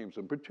flames,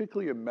 and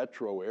particularly in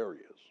metro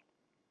areas.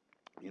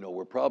 You know,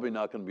 we're probably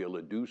not going to be able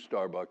to do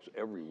Starbucks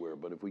everywhere,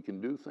 but if we can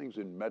do things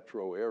in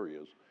metro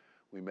areas,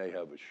 we may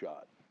have a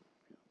shot.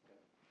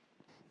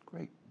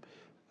 Great.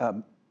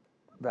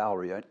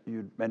 Valerie,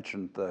 you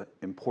mentioned the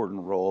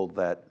important role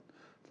that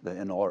the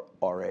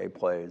NLRA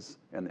plays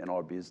and the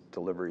NLRB's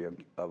delivery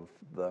of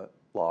the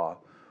law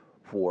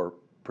for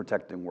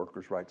protecting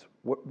workers' rights.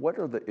 What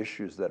are the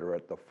issues that are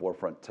at the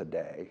forefront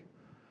today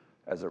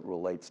as it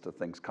relates to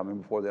things coming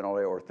before the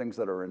NLRA or things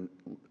that are in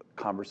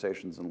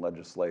conversations and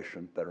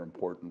legislation that are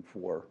important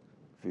for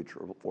the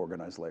future of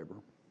organized labor?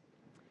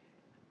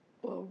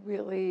 Well,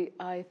 really,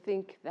 I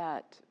think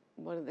that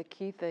one of the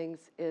key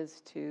things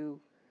is to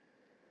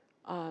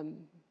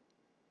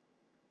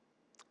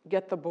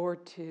get the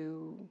board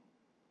to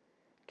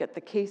get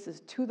the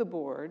cases to the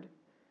board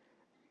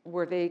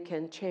where they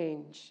can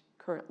change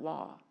current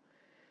law.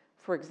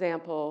 For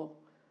example,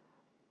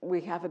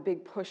 we have a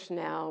big push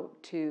now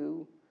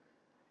to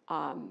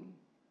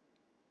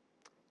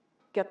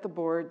get the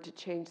board to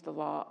change the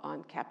law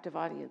on captive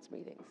audience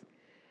meetings.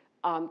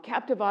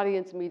 Captive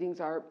audience meetings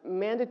are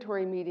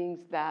mandatory meetings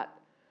that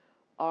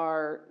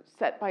are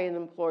set by an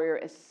employer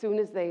as soon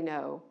as they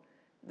know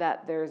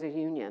that there's a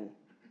union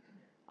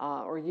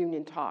or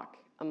union talk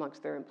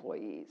amongst their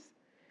employees.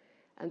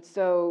 And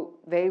so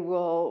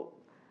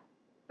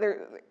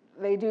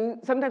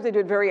sometimes they do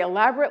it very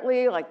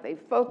elaborately, like they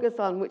focus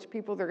on which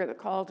people they're going to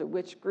call to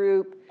which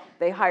group.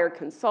 They hire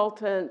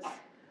consultants.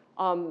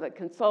 The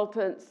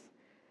consultants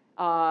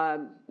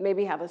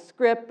maybe have a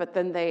script, but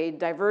then they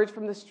diverge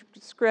from the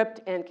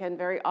script and can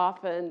very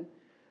often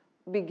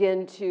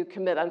begin to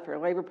commit unfair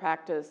labor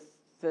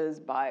practices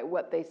by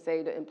what they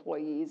say to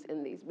employees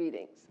in these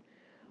meetings.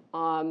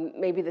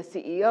 Maybe the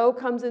CEO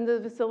comes into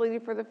the facility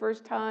for the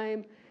first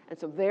time, and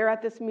so they're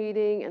at this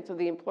meeting, and so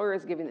the employer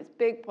is giving this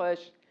big push.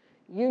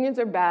 Unions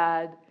are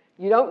bad.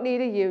 You don't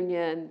need a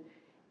union.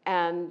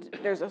 And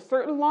there's a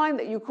certain line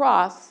that you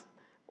cross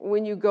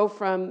when you go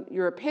from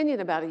your opinion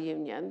about a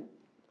union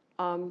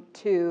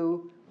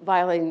to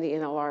violating the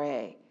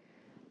NLRA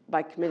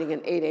by committing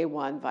an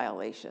 8A1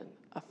 violation,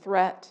 a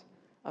threat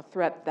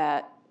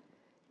that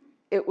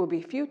it will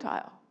be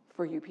futile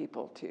for you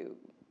people to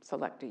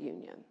select a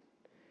union.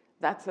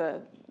 That's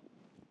a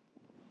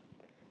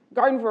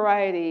garden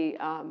variety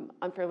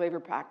unfair labor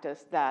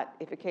practice that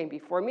if it came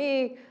before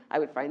me, I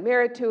would find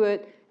merit to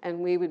it, and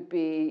we would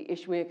be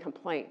issuing a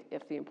complaint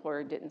if the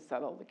employer didn't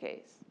settle the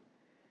case.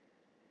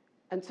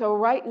 And so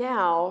right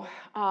now,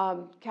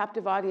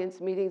 captive audience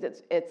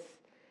meetings,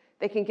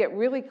 they can get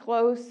really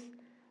close,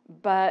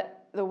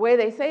 but the way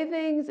they say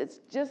things,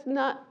 it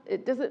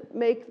doesn't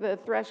make the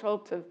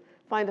threshold to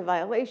find a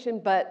violation,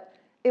 but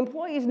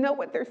employees know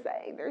what they're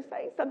saying. They're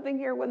saying something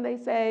here when they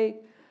say,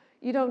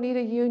 you don't need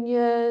a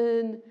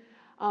union,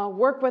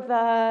 work with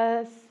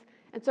us.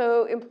 And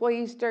so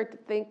employees start to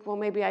think, well,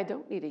 maybe I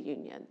don't need a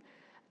union.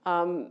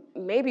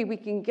 Maybe we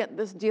can get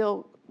this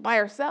deal by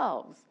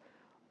ourselves.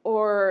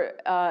 Or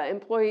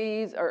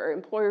employees or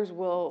employers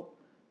will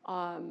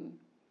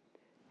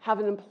have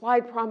an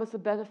implied promise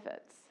of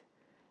benefits.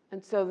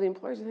 And so the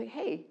employers are thinking,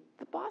 hey,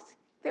 the boss,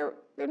 they're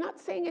not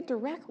saying it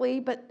directly,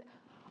 but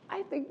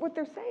I think what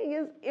they're saying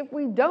is if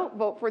we don't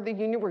vote for the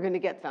union, we're going to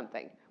get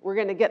something. We're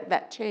going to get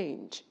that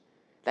change.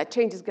 That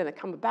change is going to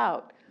come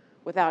about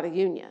without a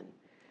union.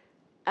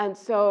 And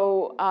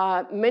so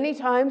many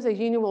times a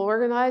union will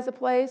organize a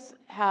place,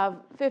 have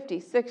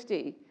 50,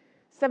 60,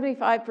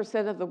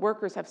 75% of the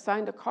workers have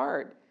signed a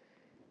card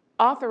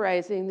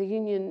authorizing the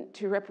union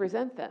to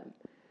represent them.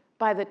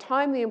 By the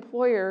time the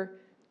employer's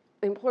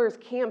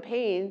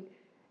campaign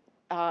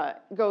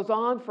goes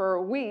on for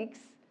weeks,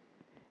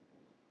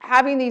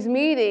 having these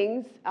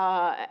meetings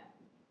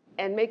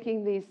and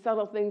making these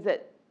subtle things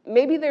that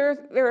maybe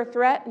they're a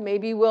threat,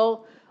 maybe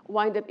we'll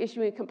wind up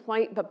issuing a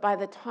complaint, but by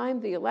the time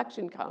the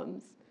election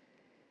comes,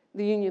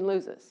 the union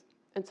loses.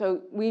 And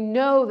so we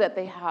know that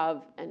they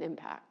have an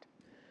impact.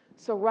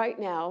 So right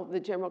now, the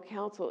General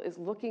Counsel is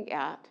looking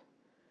at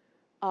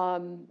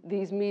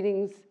these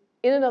meetings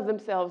in and of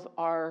themselves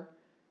are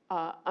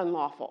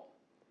unlawful.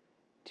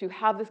 To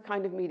have this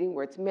kind of meeting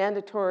where it's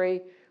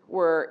mandatory,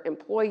 where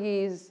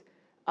employees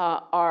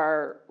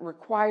are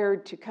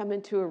required to come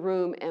into a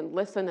room and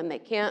listen, and they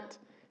can't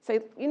say,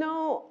 you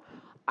know,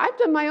 I've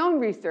done my own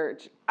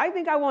research. I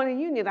think I want a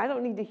union. I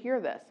don't need to hear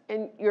this.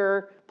 And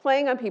you're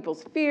playing on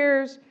people's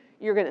fears.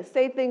 You're going to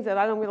say things that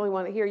I don't really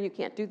want to hear. You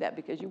can't do that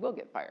because you will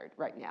get fired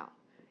right now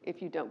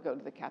if you don't go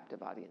to the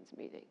captive audience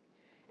meeting.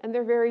 And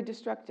they're very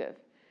destructive.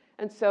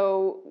 And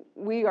so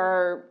we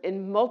are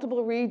in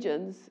multiple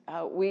regions.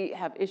 We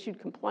have issued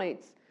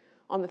complaints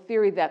on the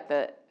theory that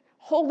the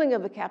holding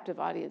of the captive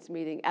audience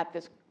meeting at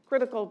this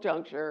critical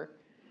juncture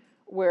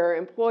where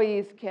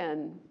employees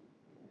can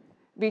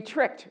be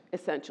tricked,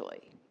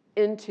 essentially,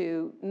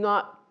 into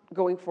not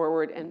going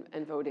forward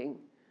and voting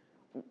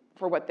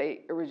for what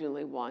they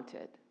originally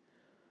wanted.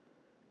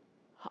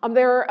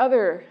 There are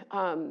other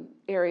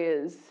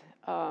areas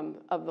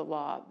of the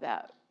law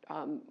that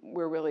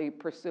we're really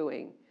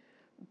pursuing,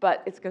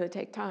 but it's going to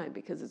take time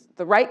because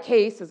the right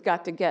case has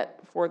got to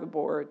get before the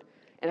board,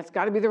 and it's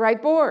got to be the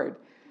right board.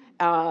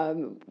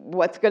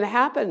 What's going to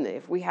happen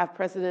if we have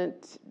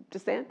President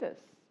DeSantis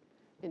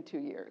in 2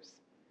 years?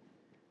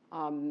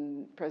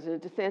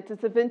 President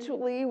DeSantis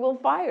eventually will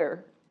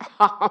fire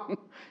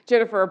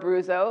Jennifer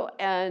Abruzzo,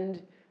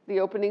 and the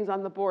openings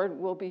on the board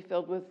will be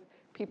filled with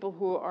people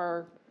who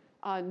are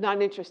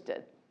not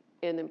interested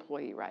in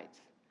employee rights.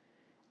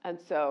 And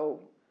so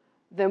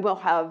then we'll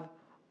have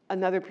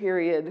another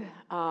period,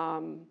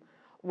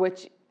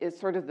 which is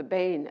sort of the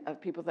bane of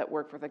people that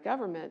work for the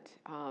government.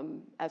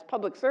 As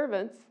public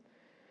servants,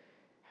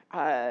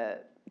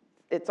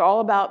 it's all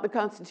about the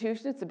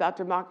Constitution, it's about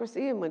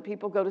democracy, and when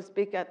people go to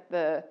speak at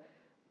the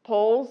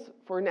polls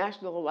for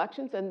national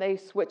elections and they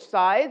switch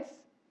sides,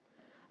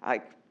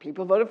 like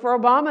people voted for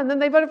Obama and then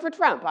they voted for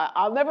Trump.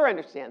 I'll never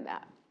understand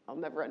that. I'll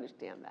never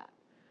understand that.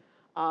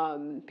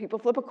 People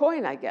flip a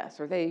coin, I guess,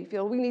 or they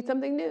feel we need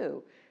something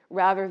new,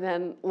 rather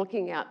than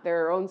looking at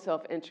their own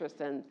self-interest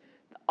and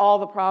all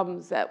the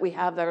problems that we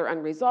have that are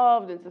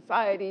unresolved in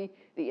society,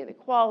 the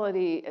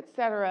inequality, et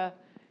cetera,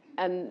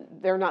 and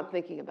they're not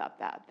thinking about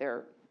that.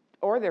 They're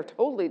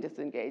totally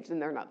disengaged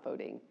and they're not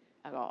voting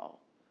at all.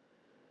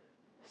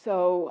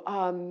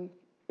 So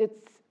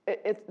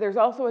there's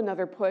also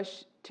another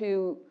push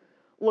to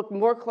look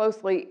more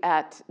closely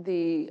at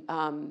the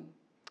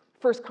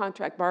first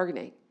contract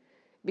bargaining,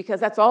 because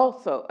that's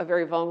also a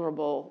very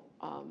vulnerable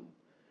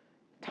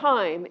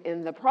time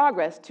in the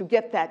progress to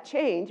get that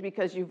change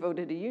because you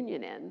voted a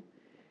union in.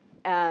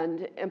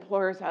 And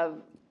employers have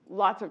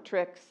lots of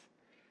tricks,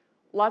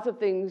 lots of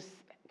things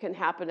can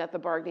happen at the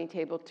bargaining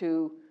table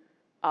to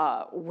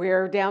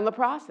wear down the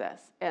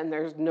process, and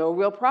there's no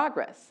real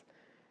progress.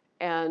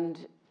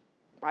 And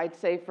I'd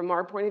say from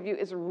our point of view,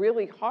 it's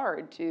really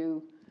hard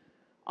to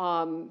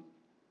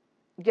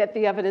get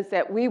the evidence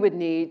that we would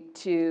need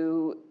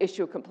to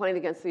issue a complaint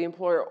against the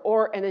employer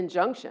or an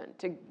injunction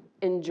to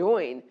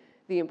enjoin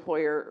the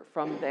employer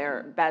from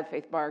their bad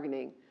faith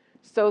bargaining,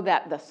 so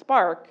that the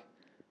spark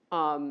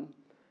and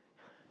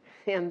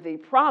the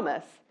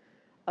promise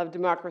of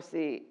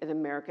democracy in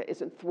America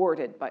isn't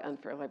thwarted by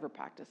unfair labor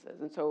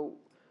practices. And so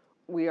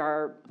we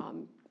are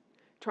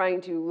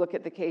trying to look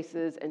at the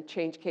cases and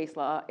change case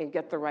law and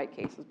get the right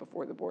cases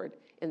before the board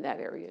in that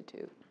area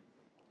too.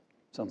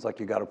 Sounds like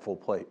you got a full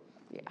plate.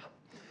 Yeah.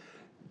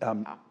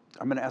 I'm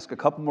going to ask a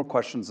couple more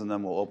questions and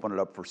then we'll open it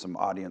up for some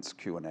audience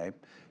Q&A.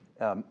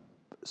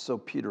 So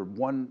Peter,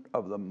 one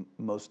of the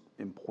most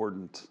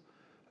important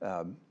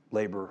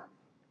labor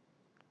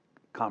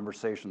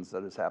conversations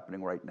that is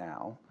happening right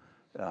now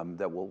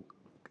that will,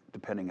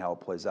 depending how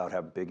it plays out,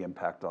 have a big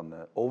impact on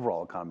the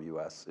overall economy of the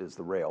U.S. is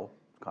the rail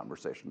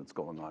conversation that's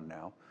going on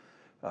now.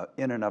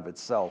 In and of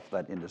itself,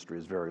 that industry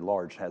is very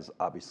large, has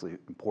obviously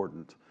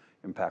important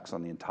impacts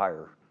on the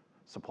entire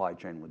supply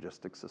chain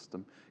logistics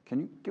system. Can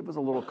you give us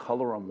a little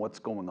color on what's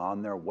going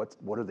on there? What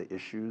are the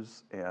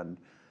issues? And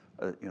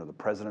the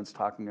president's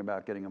talking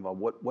about getting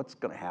involved. What's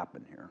going to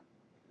happen here?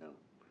 Yeah.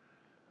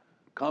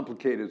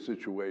 Complicated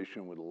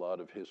situation with a lot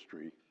of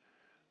history.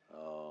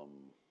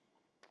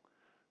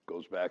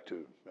 Goes back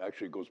to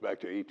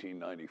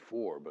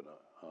 1894, but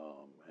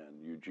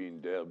and Eugene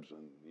Debs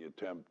and the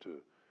attempt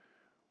to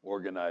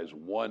organize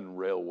one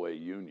railway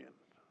union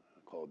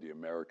called the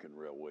American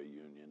Railway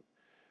Union.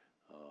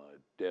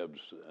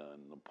 Debs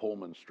and the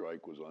Pullman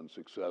strike was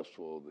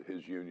unsuccessful.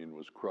 His union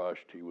was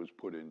crushed. He was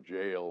put in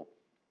jail.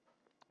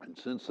 And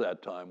since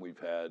that time, we've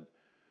had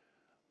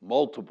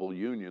multiple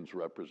unions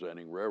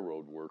representing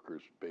railroad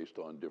workers based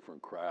on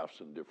different crafts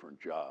and different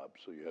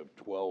jobs. So you have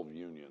 12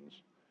 unions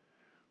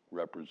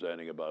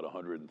representing about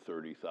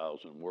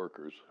 130,000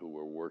 workers who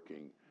were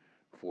working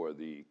for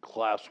the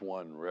Class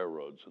I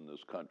railroads in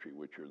this country,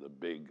 which are the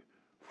big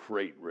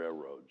freight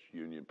railroads,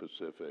 Union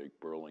Pacific,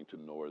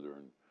 Burlington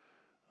Northern,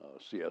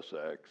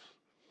 CSX.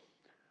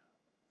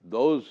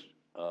 Those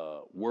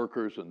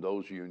workers and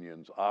those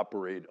unions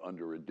operate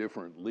under a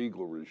different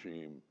legal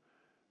regime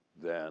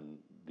than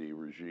the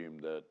regime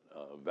that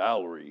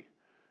Valerie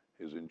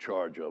is in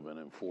charge of and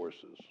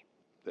enforces.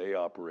 They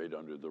operate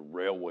under the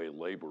Railway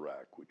Labor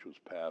Act, which was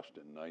passed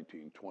in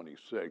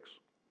 1926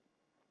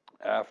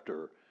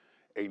 after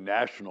a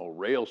national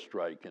rail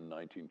strike in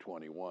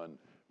 1921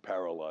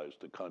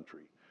 paralyzed the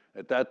country.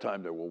 At that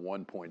time, there were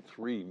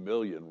 1.3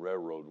 million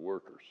railroad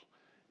workers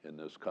in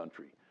this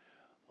country.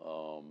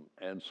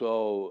 And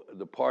so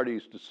the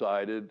parties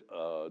decided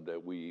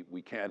that we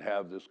can't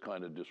have this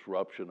kind of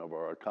disruption of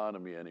our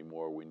economy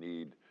anymore. We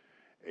need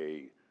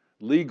a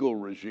legal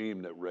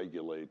regime that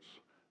regulates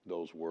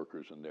those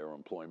workers and their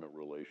employment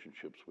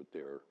relationships with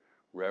their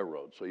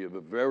railroads. So you have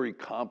a very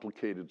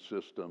complicated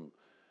system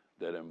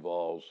that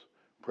involves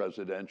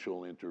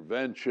presidential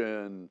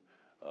intervention,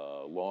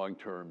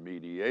 long-term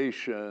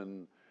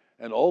mediation,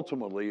 and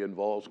ultimately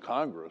involves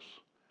Congress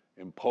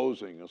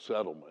imposing a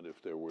settlement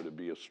if there were to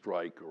be a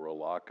strike or a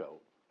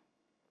lockout.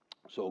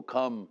 So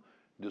come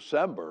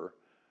December,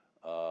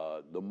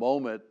 the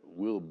moment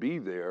will be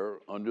there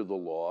under the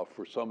law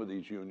for some of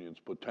these unions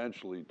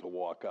potentially to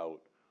walk out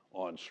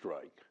on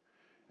strike.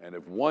 And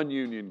if one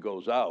union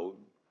goes out,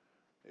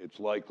 it's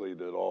likely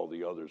that all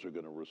the others are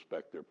going to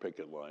respect their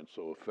picket line,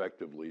 so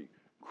effectively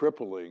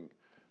crippling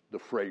the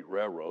freight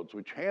railroads,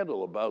 which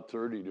handle about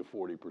 30 to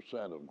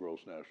 40% of gross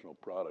national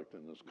product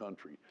in this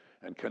country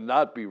and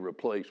cannot be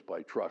replaced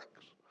by trucks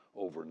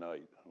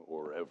overnight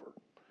or ever.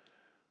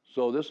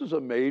 So this is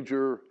a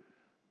major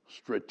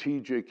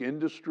strategic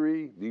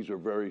industry. These are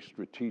very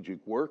strategic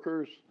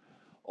workers,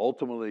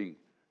 ultimately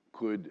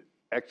could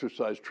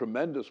exercise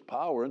tremendous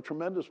power, and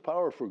tremendous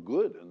power for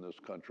good in this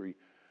country.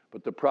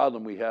 But the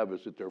problem we have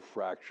is that they're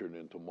fractured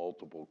into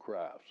multiple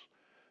crafts.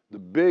 The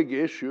big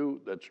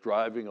issue that's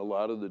driving a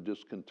lot of the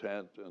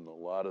discontent and a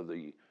lot of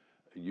the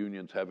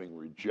unions having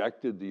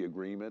rejected the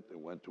agreement, it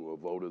went to a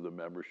vote of the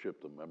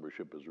membership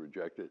is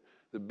rejected.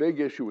 The big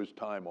issue is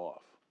time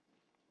off.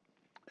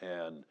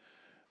 And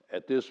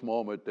at this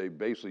moment, they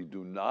basically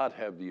do not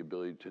have the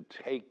ability to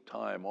take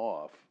time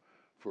off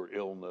for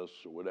illness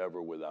or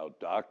whatever without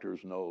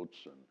doctor's notes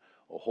and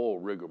a whole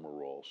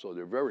rigmarole. So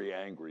they're very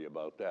angry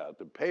about that.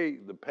 The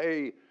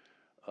pay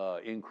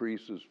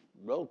increase is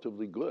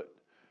relatively good,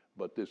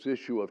 but this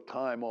issue of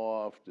time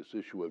off, this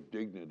issue of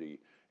dignity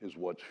is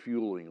what's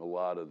fueling a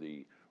lot of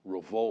the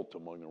revolt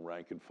among the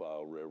rank and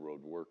file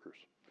railroad workers.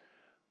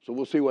 So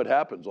we'll see what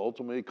happens.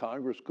 Ultimately,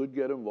 Congress could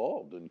get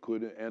involved and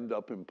could end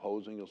up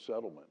imposing a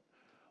settlement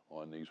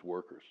on these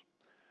workers.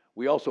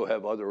 We also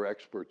have other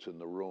experts in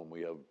the room.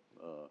 We have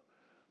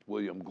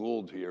William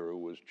Gould here, who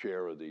was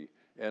chair of the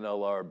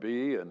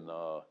NLRB, and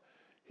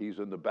he's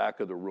in the back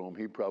of the room.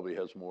 He probably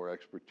has more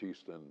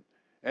expertise than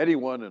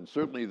anyone, and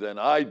certainly than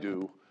I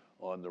do,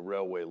 on the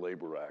Railway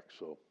Labor Act.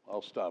 So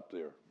I'll stop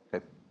there.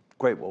 Okay,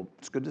 great. Well,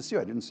 it's good to see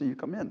you. I didn't see you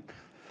come in.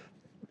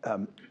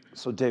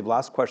 So Dave,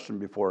 last question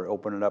before I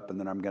open it up, and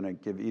then I'm going to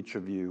give each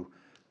of you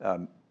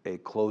a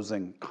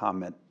closing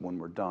comment when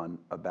we're done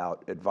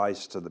about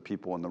advice to the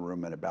people in the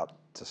room and about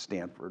to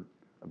Stanford,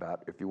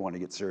 about if you want to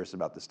get serious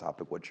about this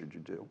topic, what should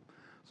you do?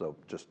 So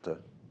just to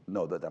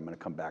know that I'm going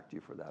to come back to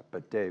you for that.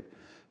 But Dave,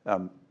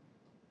 you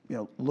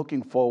know,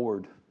 looking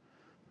forward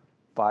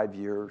 5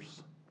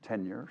 years,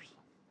 10 years,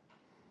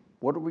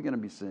 what are we going to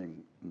be seeing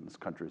in this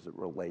country as it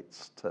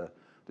relates to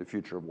the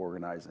future of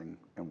organizing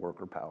and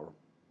worker power?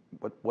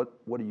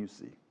 What do you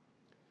see?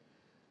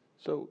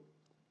 So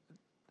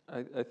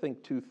I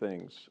think two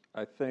things.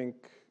 I think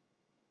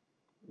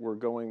we're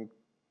going,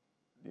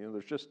 you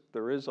know,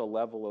 there is a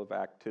level of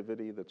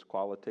activity that's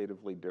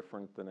qualitatively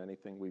different than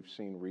anything we've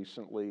seen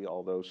recently,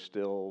 although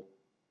still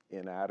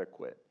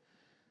inadequate.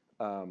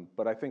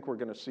 But I think we're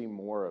going to see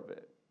more of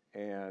it.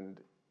 And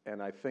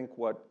I think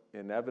what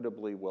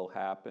inevitably will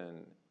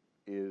happen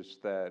is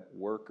that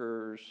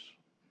workers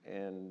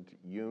and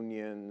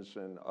unions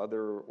and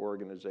other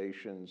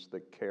organizations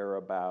that care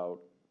about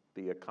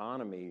the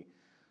economy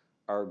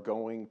are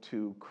going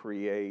to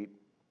create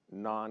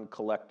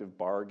non-collective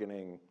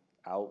bargaining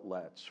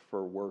outlets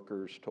for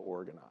workers to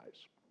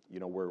organize. You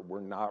know,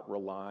 we're not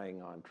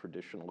relying on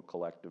traditional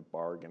collective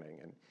bargaining.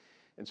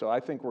 And so I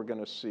think we're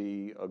going to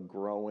see a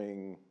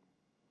growing,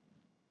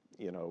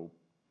 you know,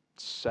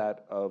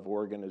 set of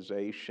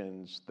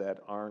organizations that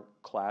aren't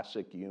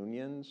classic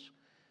unions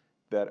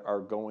that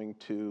are going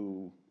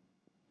to,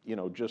 you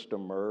know, just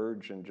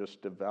emerge and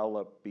just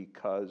develop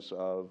because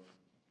of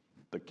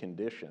the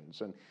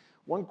conditions. And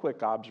one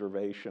quick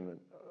observation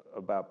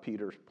about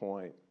Peter's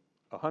point,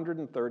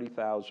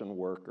 130,000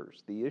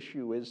 workers. The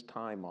issue is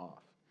time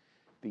off.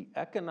 The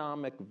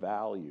economic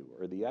value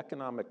or the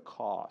economic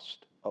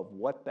cost of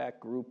what that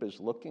group is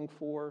looking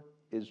for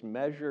is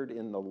measured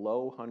in the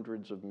low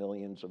hundreds of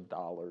millions of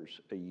dollars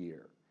a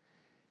year.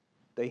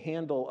 They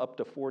handle up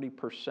to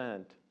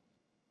 40%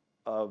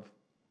 of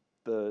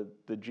the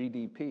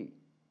GDP,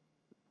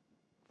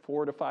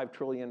 $4 to $5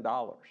 trillion.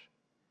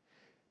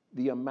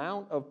 The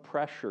amount of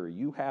pressure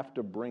you have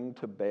to bring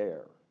to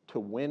bear to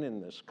win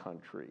in this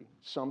country,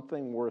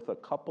 something worth a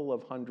couple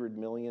of $100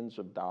 million,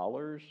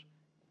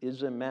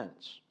 is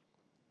immense.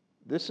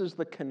 This is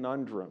the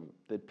conundrum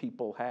that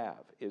people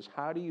have, is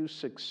how do you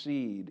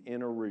succeed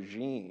in a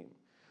regime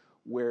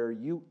where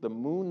the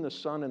moon, the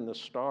sun, and the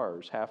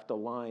stars have to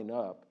line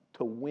up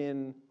to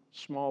win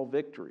small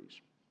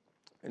victories?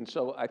 And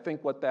so I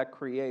think what that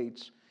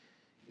creates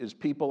is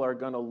people are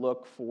going to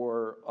look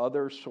for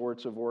other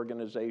sorts of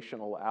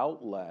organizational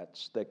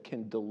outlets that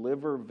can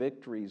deliver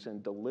victories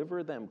and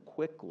deliver them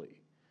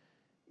quickly.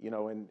 You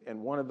know, and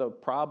one of the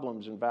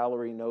problems, and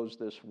Valerie knows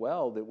this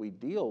well, that we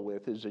deal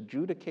with is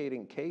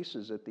adjudicating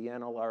cases at the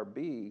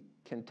NLRB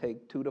can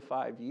take 2 to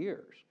 5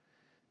 years.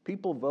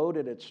 People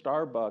voted at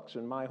Starbucks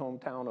in my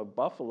hometown of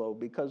Buffalo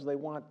because they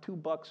want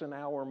 $2 an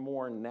hour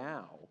more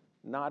now,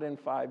 not in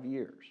 5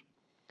 years.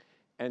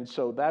 And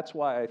so that's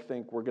why I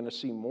think we're going to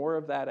see more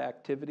of that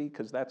activity,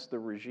 because that's the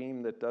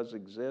regime that does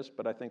exist,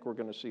 but I think we're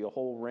going to see a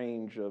whole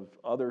range of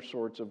other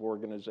sorts of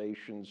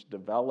organizations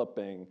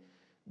developing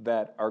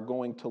that are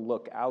going to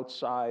look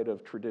outside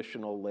of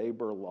traditional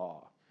labor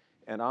law.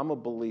 And I'm a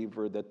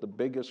believer that the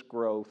biggest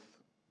growth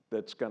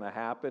that's going to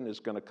happen is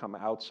going to come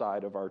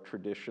outside of our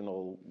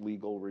traditional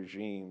legal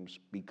regimes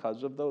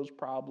because of those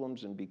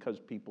problems and because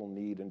people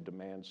need and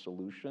demand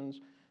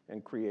solutions,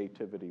 and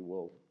creativity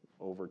will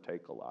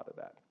overtake a lot of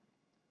that.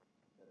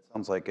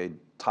 Sounds like a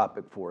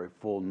topic for a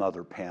full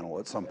nother panel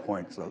at some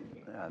point.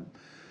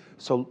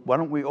 So why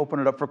don't we open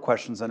it up for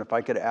questions, and if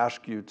I could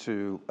ask you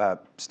to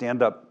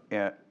stand up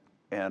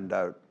and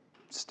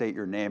state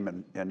your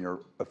name and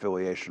your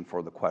affiliation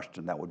for the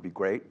question, that would be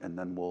great, and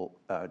then we'll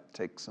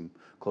take some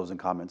closing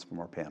comments from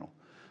our panel.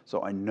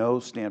 So I know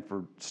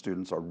Stanford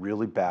students are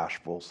really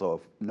bashful, so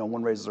if no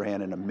one raises their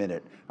hand in a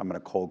minute, I'm going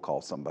to cold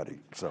call somebody.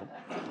 So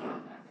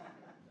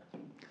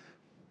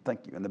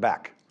thank you. In the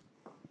back.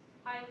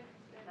 Hi.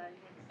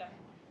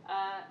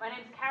 My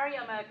name's Carrie.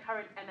 I'm a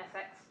current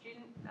MSX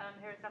student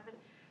here at Stanford,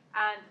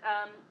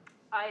 and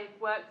I've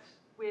worked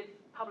with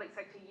public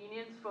sector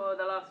unions for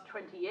the last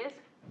 20 years.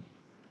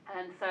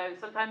 And so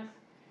sometimes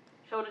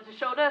shoulder to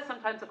shoulder,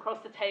 sometimes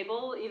across the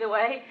table, either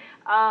way.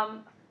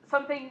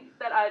 Something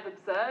that I've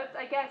observed,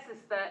 I guess, is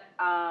that,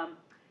 and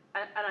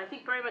I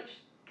think very much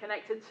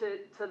connected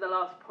to the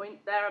last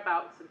point there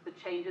about sort of the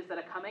changes that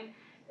are coming,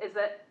 is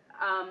that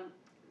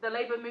the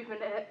labor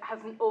movement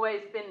hasn't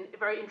always been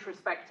very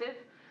introspective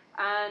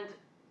and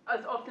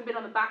has often been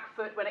on the back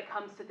foot when it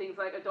comes to things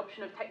like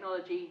adoption of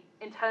technology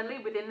internally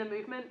within the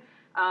movement,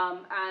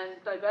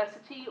 and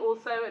diversity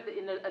also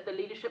at the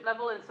leadership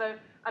level. And so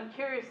I'm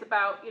curious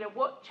about,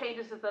 what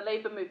changes does the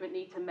labor movement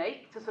need to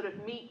make to sort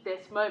of meet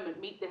this moment,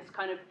 meet this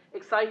kind of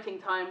exciting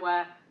time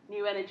where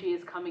new energy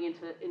is coming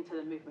into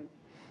the movement?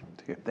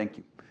 Okay, thank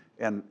you.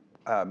 And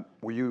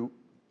were you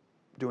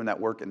doing that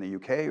work in the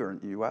UK or in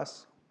the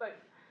US? Both.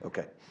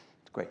 Okay,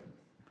 great.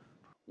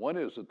 One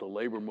is that the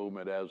labor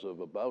movement, as of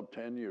about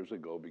 10 years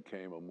ago,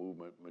 became a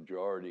movement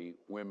majority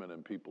women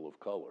and people of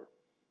color.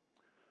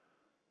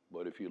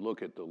 But if you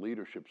look at the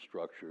leadership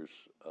structures,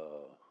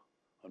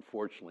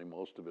 unfortunately,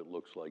 most of it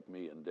looks like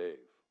me and Dave.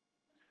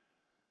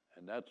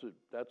 And that's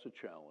a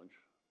challenge.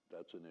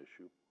 That's an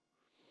issue.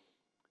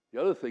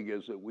 The other thing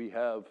is that we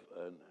have,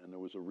 and there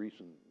was a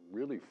recent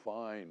really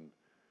fine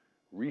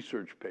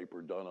research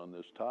paper done on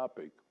this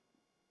topic,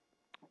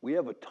 we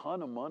have a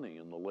ton of money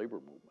in the labor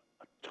movement,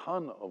 a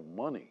ton of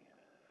money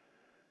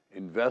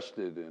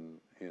invested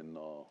in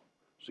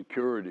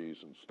securities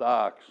and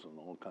stocks and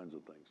all kinds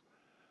of things.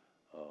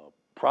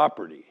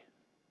 Property.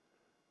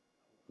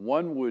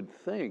 One would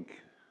think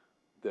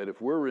that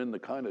if we're in the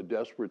kind of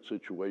desperate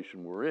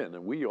situation we're in,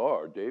 and we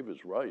are, Dave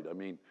is right, I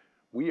mean,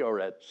 we are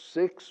at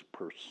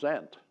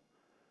 6%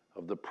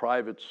 of the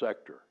private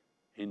sector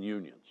in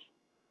unions.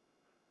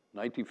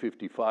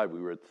 1955,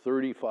 we were at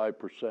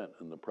 35%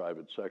 in the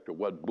private sector.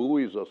 What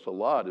buoys us a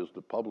lot is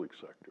the public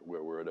sector,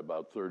 where we're at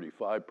about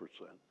 35%.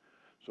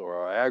 So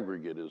our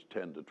aggregate is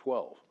 10 to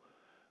 12.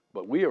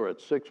 But we are at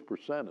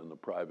 6% in the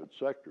private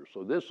sector.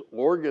 So this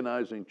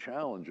organizing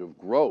challenge of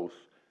growth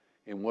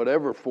in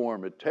whatever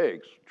form it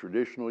takes,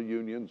 traditional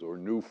unions or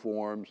new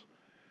forms,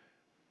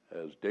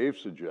 as Dave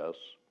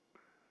suggests,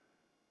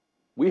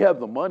 we have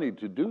the money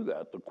to do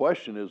that. The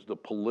question is the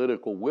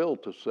political will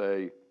to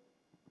say,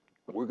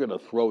 we're going to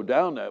throw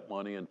down that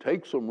money and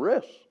take some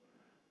risks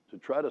to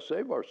try to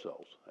save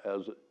ourselves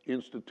as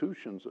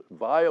institutions,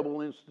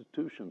 viable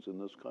institutions in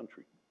this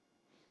country.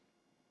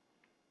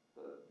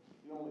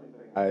 The only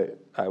thing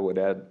I would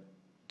add,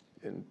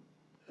 and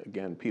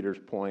again, Peter's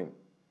point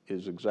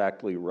is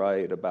exactly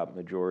right about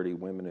majority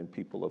women and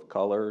people of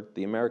color.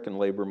 The American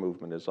labor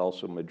movement is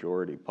also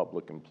majority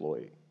public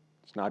employee.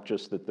 It's not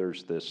just that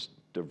there's this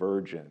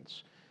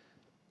divergence.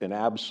 An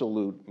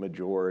absolute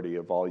majority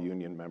of all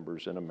union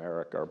members in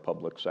America are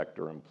public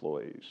sector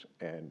employees,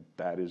 and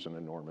that is an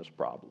enormous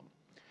problem.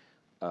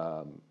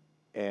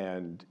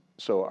 And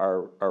so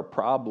our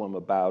problem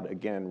about,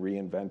 again,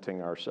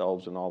 reinventing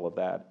ourselves and all of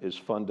that is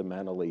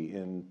fundamentally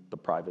in the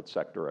private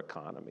sector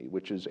economy,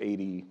 which is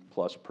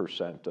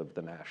 80+% of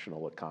the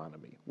national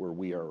economy, where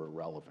we are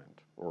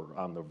irrelevant or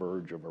on the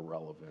verge of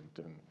irrelevant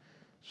in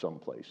some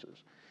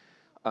places.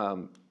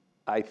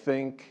 I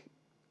think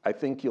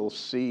you'll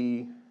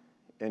see,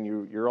 and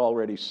you're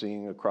already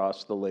seeing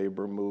across the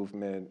labor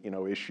movement,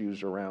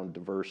 issues around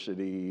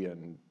diversity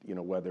and,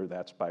 whether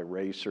that's by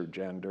race or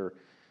gender.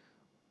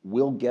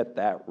 We'll get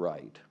that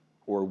right,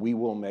 or we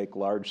will make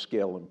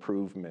large-scale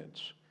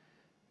improvements.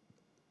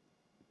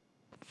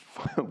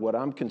 What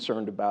I'm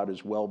concerned about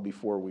is well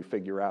before we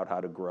figure out how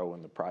to grow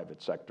in the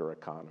private sector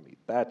economy.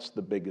 That's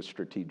the biggest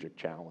strategic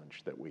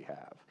challenge that we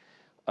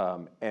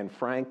have. And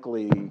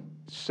frankly,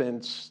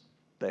 since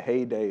the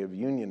heyday of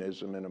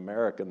unionism in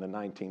America in the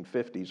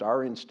 1950s,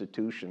 our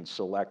institution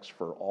selects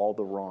for all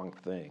the wrong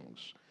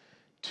things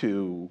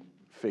to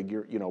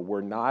figure,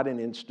 we're not an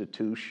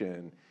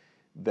institution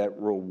that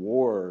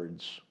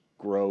rewards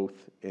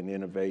growth and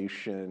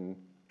innovation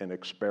and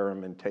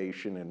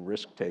experimentation and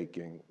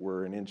risk-taking.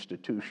 We're an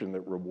institution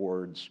that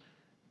rewards,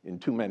 in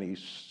too many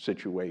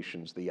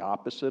situations, the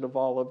opposite of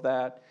all of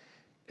that,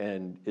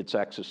 and it's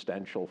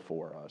existential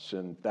for us.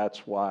 And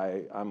that's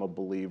why I'm a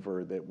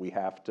believer that we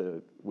have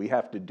to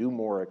do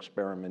more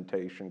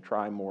experimentation,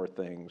 try more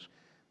things,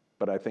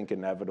 but I think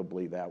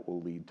inevitably that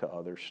will lead to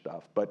other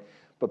stuff. But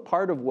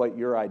part of what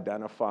you're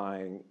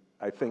identifying,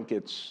 I think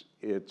it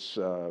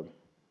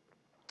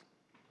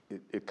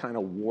kind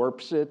of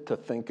warps it to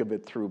think of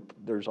it through,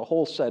 there's a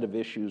whole set of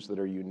issues that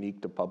are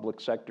unique to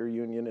public sector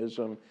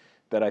unionism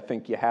that I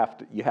think you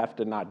have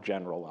to not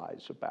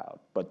generalize about.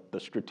 But the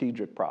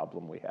strategic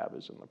problem we have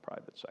is in the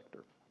private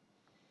sector.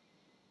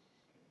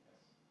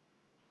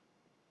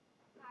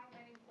 Hi,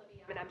 my name's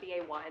Libby. I'm an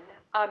MBA 1.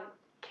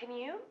 Can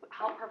you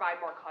help provide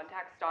more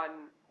context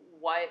on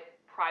what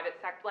private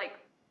sector, like,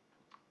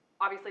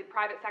 obviously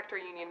private sector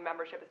union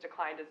membership has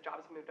declined as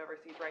jobs have moved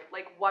overseas, right?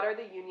 Like, what are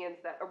the unions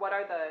that, or what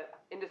are the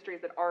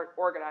industries that aren't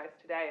organized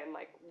today, and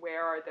like,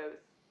 where are those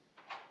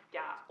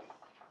gaps?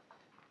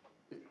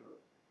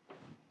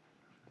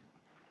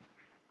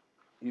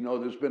 You know,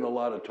 there's been a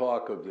lot of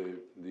talk of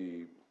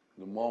the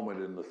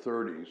moment in the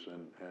 30s,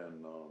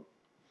 and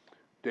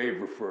Dave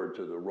referred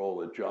to the role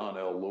that John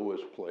L. Lewis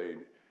played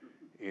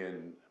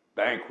in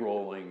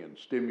bankrolling and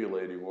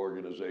stimulating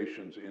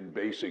organizations in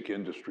basic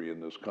industry in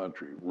this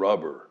country: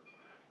 rubber,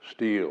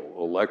 steel,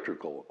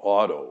 electrical,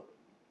 auto.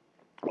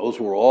 Those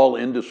were all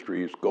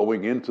industries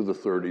going into the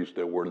 30s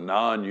that were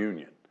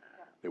non-union.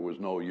 There was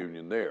no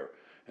union there.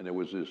 And there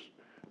was this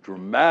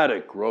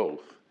dramatic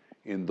growth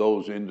in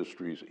those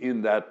industries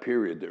in that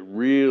period that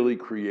really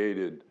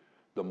created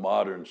the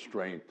modern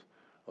strength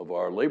of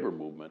our labor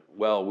movement.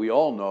 Well, we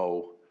all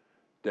know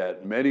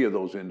that many of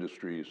those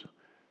industries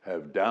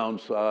have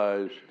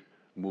downsized,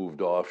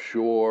 moved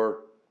offshore,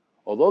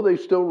 although they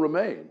still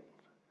remain.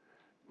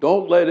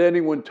 Don't let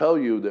anyone tell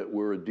you that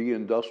we're a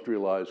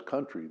deindustrialized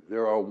country.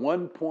 There are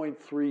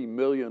 1.3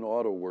 million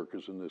auto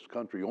workers in this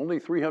country, only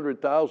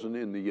 300,000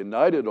 in the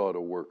United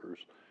Auto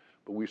Workers,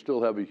 but we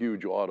still have a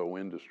huge auto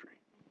industry.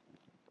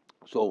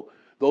 So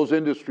those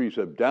industries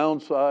have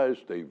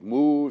downsized, they've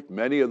moved,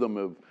 many of them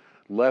have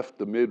left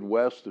the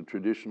Midwest, the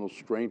traditional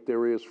strength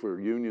areas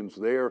for unions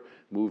there,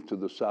 moved to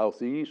the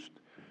Southeast.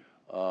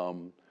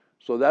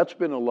 So that's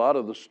been a lot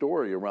of the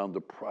story around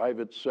the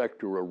private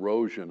sector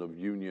erosion of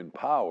union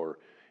power,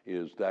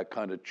 is that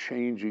kind of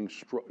changing,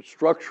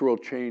 structural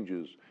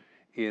changes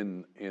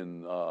in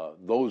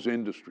those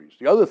industries.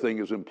 The other thing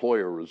is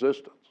employer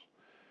resistance.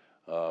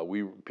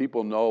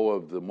 People know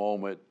of the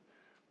moment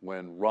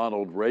when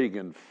Ronald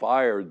Reagan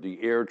fired the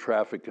air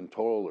traffic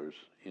controllers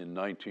in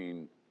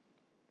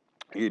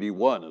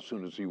 1981. As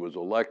soon as he was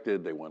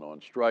elected, they went on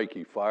strike,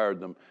 he fired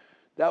them.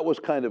 That was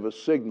kind of a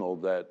signal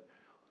that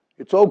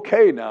it's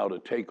okay now to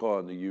take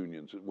on the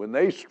unions. When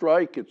they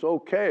strike, it's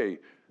okay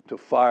to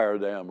fire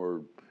them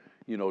or,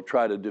 you know,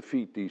 try to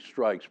defeat these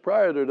strikes.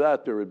 Prior to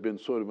that, there had been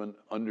sort of an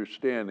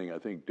understanding, I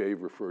think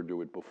Dave referred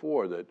to it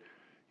before, that,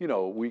 you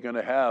know, we're going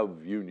to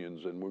have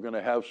unions and we're going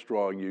to have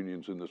strong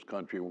unions in this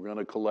country. We're going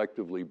to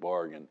collectively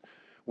bargain.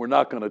 We're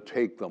not going to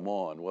take them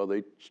on. Well,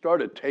 they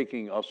started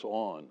taking us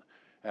on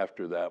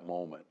after that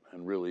moment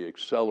and really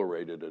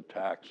accelerated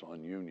attacks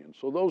on unions.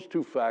 So those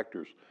two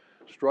factors,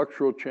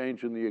 structural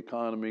change in the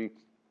economy,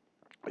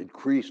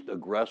 increased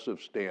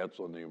aggressive stance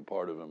on the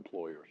part of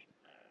employers.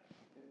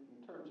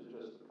 In terms of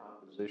just the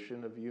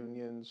composition of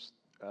unions,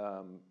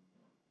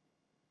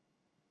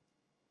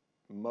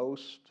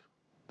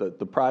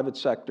 the private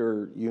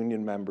sector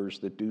union members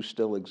that do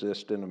still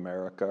exist in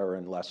America are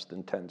in less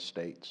than 10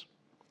 states.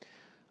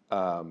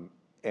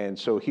 And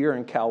so here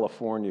in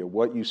California,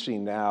 what you see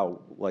now,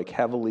 like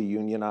heavily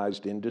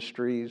unionized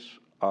industries,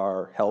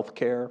 are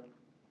healthcare,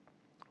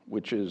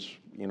 which is,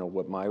 you know,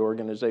 what my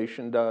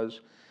organization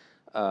does,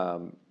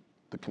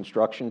 the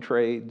construction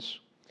trades,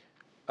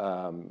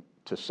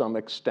 to some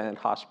extent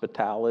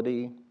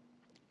hospitality.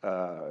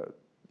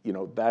 You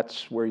know,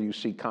 that's where you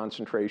see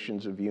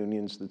concentrations of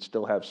unions that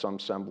still have some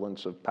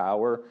semblance of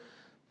power,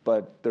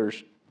 but there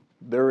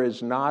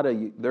is not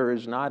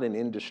an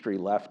industry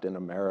left in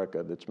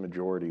America that's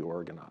majority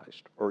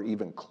organized or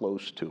even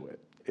close to it.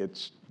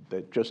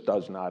 That just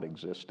does not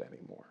exist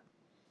anymore.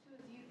 So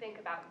as you think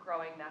about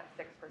growing that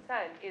 6%,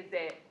 is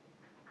it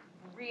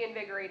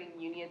reinvigorating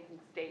unions in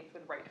states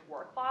with right to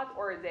work laws,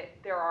 or is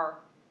it there are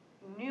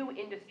new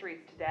industries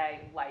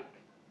today, like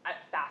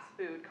fast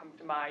food comes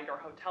to mind, or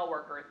hotel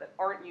workers that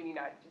aren't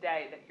unionized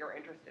today that you're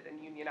interested in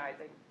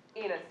unionizing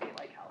in a state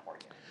like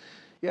California?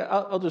 Yeah,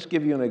 I'll just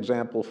give you an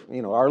example.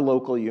 You know, our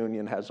local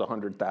union has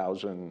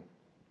 100,000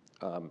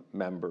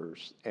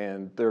 members,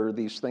 and there are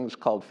these things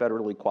called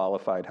federally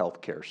qualified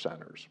healthcare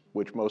centers,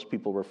 which most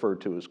people refer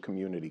to as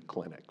community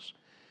clinics.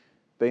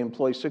 They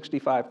employ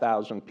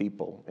 65,000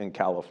 people in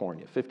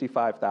California.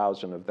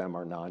 55,000 of them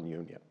are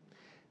non-union.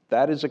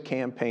 That is a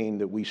campaign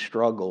that we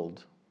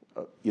struggled,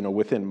 you know,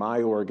 within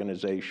my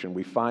organization.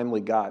 We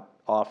finally got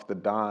off the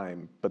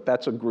dime, but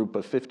that's a group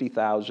of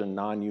 50,000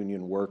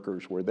 non-union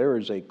workers where there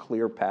is a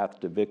clear path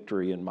to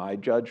victory in my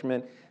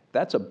judgment.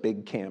 That's a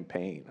big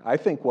campaign. I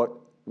think what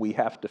we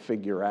have to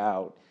figure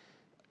out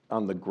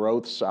on the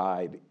growth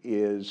side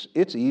is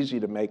it's easy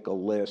to make a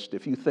list.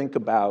 If you think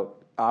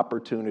about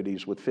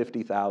opportunities with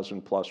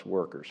 50,000 plus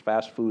workers,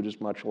 fast food is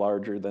much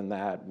larger than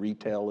that,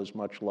 retail is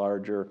much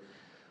larger,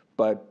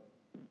 but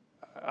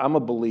I'm a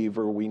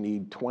believer we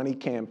need 20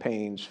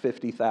 campaigns,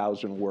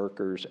 50,000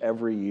 workers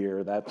every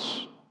year.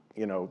 That's,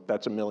 you know,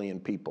 that's 1 million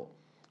people.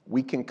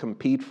 We can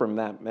compete from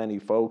that many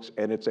folks,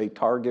 and it's a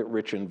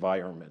target-rich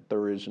environment.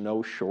 There is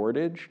no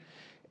shortage.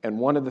 And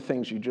one of the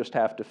things you just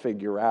have to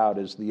figure out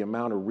is the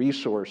amount of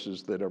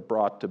resources that are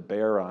brought to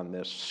bear on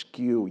this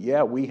skew.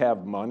 Yeah, we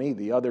have money.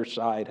 The other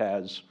side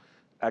has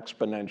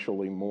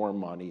exponentially more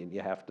money, and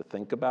you have to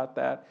think about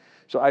that.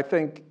 So I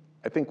think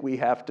we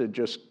have to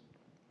just,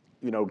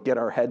 you know, get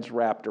our heads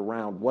wrapped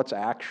around what's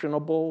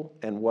actionable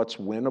and what's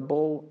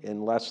winnable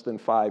in less than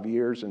 5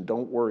 years, and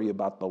don't worry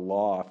about the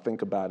law.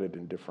 Think about it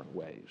in different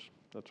ways.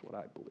 That's what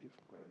I believe.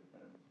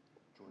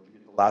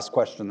 Last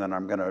question, then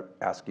I'm going to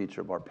ask each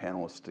of our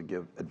panelists to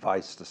give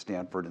advice to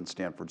Stanford and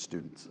Stanford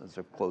students as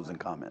a closing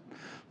comment.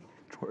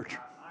 George.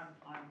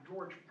 I'm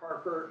George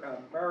Parker,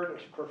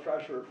 Emeritus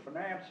Professor of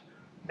Finance,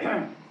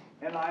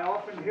 and I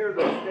often hear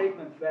the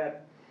statement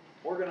that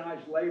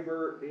organized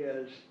labor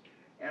is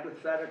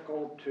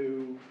antithetical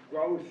to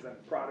growth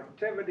and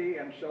productivity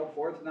and so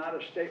forth. Not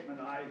a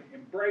statement I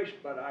embrace,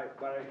 but I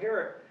hear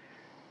it.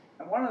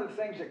 And one of the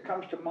things that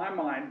comes to my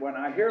mind when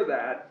I hear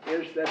that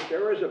is that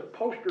there is a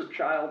poster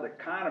child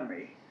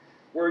economy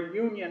where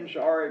unions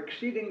are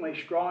exceedingly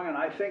strong and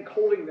I think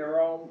holding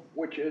their own,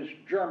 which is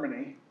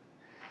Germany.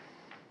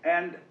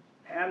 And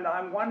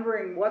I'm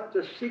wondering what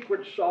the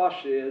secret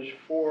sauce is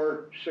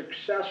for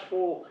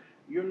successful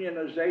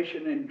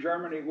unionization in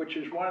Germany, which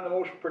is one of the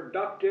most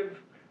productive,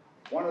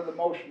 one of the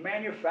most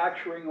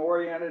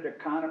manufacturing-oriented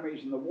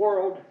economies in the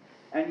world,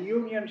 and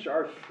unions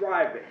are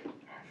thriving.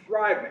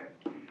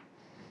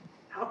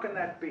 How can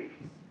that be?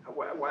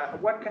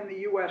 What can the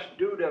U.S.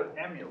 do to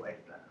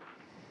emulate that?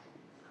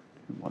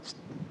 Do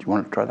you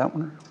want to try that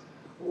one?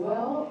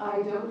 Well, I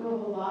don't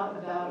know a lot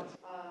about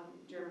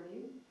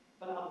Germany,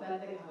 but I'll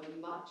bet they have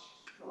a much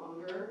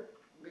stronger,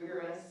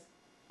 rigorous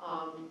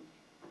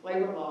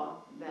labor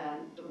law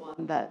than the one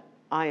that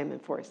I am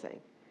enforcing.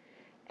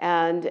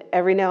 And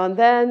every now and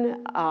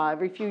then,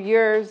 every few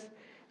years,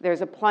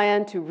 there's a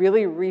plan to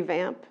really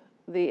revamp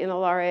the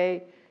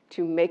NLRA,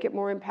 to make it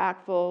more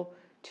impactful,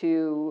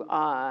 to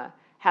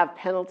have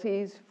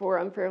penalties for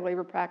unfair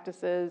labor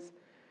practices,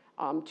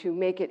 to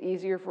make it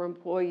easier for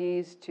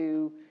employees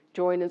to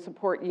join and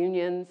support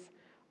unions,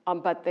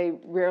 but they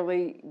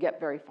rarely get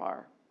very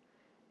far.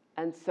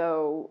 And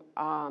so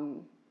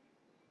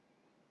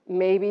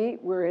maybe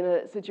we're in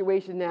a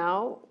situation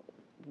now,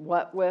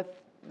 what with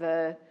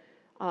the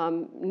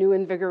new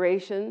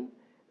invigoration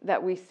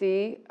that we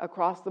see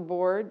across the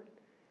board,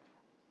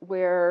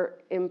 where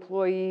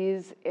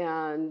employees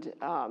and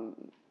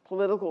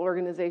political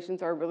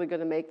organizations are really going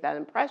to make that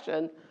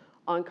impression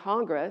on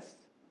Congress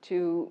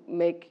to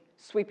make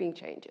sweeping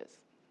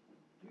changes.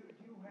 Do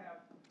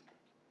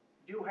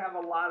you have a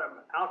lot of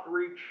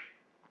outreach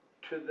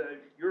to the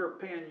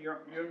European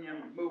Union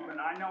movement?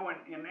 I know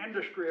in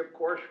industry, of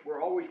course,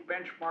 we're always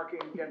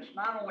benchmarking against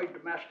not only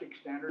domestic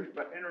standards,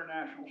 but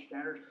international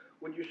standards.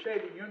 Would you say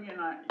the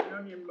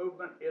union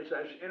movement is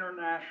as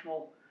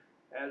international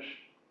as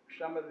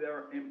some of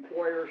their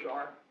employers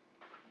are?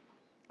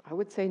 I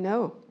would say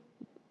no.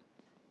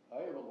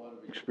 I have a lot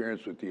of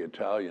experience with the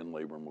Italian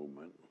labor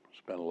movement.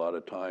 Spent a lot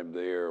of time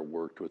there,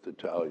 worked with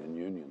Italian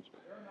unions.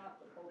 They're not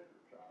the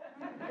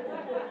poster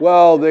child.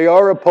 Well, they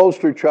are a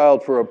poster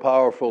child for a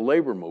powerful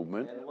labor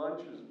movement. And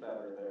lunch is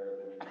better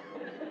there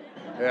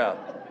than Yeah,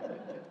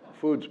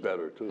 food's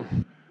better too.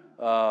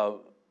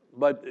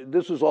 But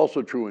this is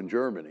also true in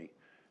Germany.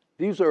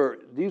 These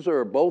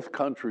are both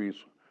countries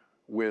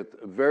with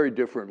a very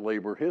different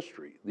labor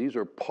history. These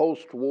are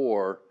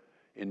post-war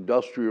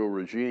industrial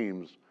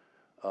regimes,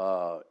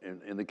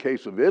 in the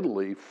case of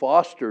Italy,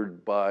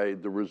 fostered by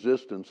the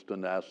resistance to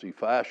Nazi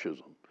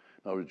fascism.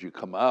 In other words, you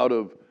come out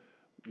of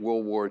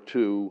World War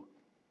II,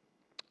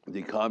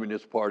 the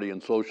Communist Party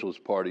and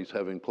Socialist parties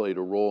having played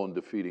a role in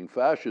defeating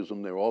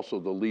fascism. They're also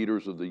the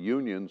leaders of the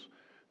unions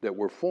that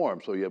were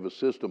formed. So you have a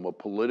system of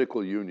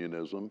political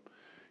unionism.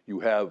 You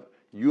have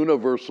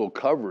universal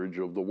coverage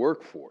of the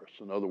workforce.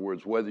 In other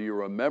words, whether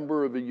you're a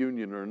member of a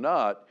union or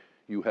not,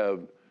 you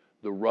have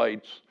the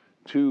rights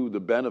to the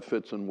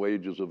benefits and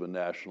wages of a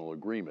national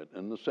agreement.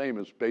 And the same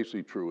is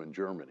basically true in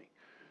Germany.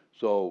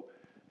 So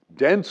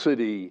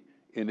density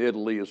in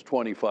Italy is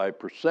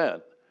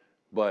 25%,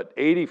 but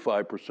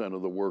 85%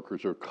 of the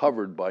workers are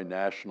covered by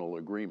national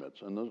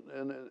agreements.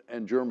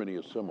 And Germany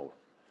is similar.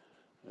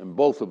 And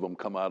both of them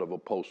come out of a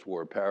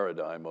post-war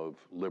paradigm of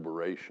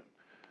liberation.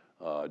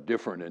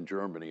 Different in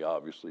Germany,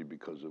 obviously,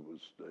 because it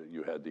was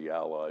you had the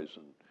Allies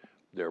and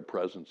their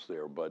presence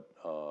there, but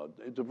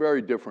it's a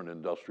very different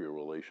industrial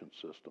relations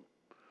system.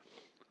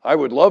 I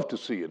would love to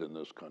see it in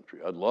this country.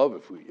 I'd love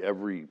if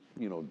every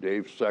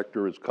Dave's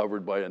sector is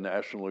covered by a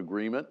national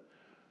agreement.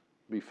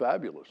 It'd be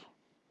fabulous.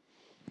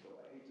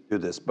 I hate to do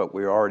this, but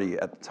we're already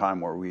at the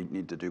time where we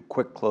need to do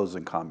quick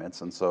closing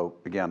comments. And so,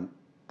 again,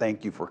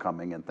 thank you for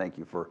coming and thank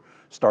you for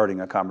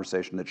starting a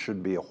conversation that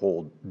should be a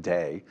whole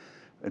day.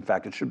 In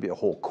fact, it should be a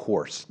whole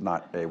course,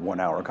 not a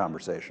 1-hour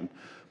conversation.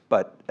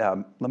 But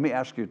let me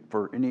ask you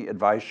for any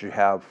advice you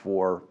have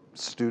for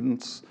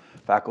students,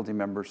 faculty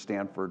members,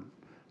 Stanford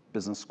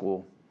Business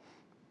School.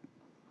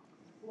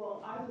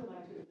 Well, I would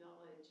like to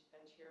acknowledge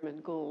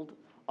Chairman Gould,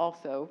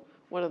 also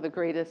one of the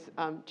greatest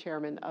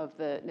chairmen of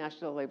the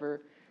National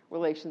Labor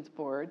Relations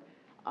Board.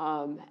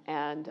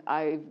 And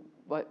I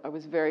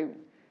was very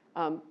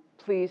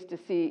pleased to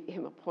see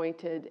him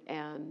appointed,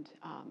 and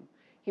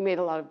he made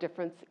a lot of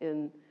difference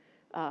in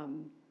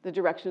the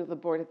direction of the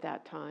board at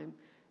that time.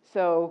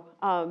 So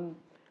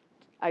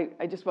I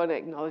just want to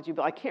acknowledge you,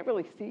 but I can't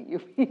really see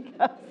you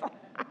because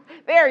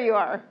there you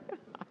are.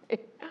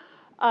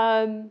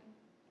 I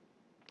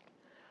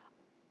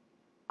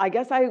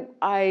guess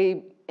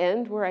I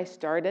end where I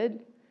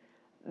started,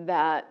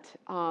 that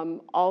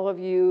all of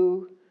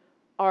you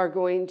are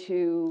going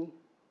to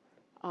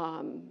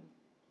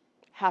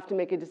have to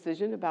make a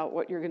decision about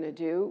what you're going to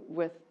do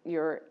with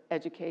your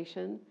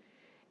education.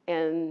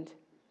 And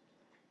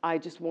I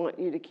just want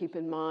you to keep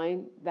in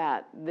mind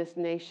that this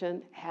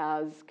nation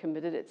has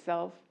committed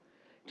itself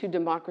to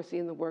democracy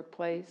in the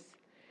workplace.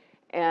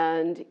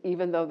 And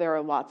even though there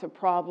are lots of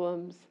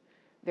problems,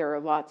 there are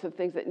lots of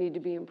things that need to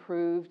be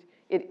improved,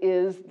 it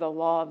is the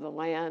law of the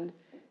land.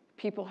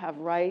 People have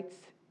rights,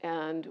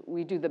 and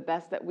we do the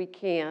best that we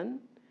can,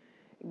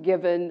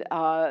 given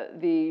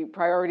the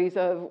priorities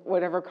of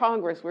whatever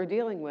Congress we're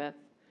dealing with,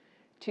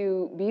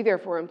 to be there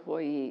for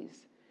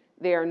employees.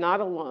 They are not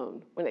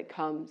alone when it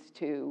comes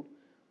to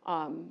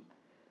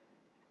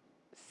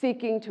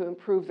seeking to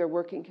improve their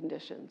working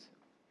conditions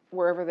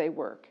wherever they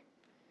work.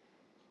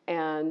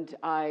 And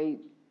I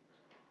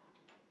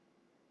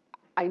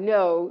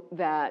know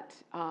that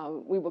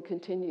we will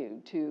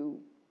continue to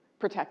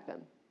protect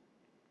them.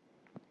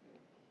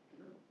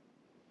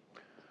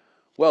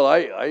 Well,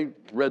 I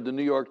read the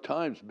New York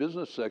Times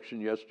business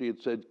section yesterday.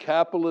 It said,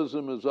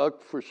 capitalism is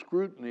up for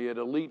scrutiny at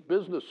elite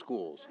business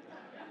schools.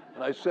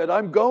 And I said,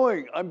 I'm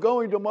going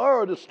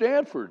tomorrow to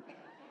Stanford.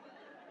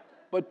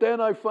 But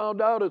then I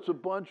found out it's a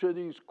bunch of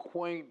these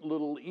quaint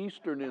little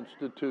Eastern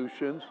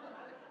institutions,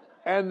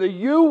 and the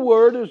U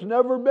word is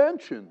never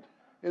mentioned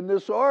in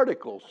this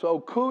article.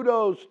 So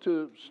kudos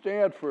to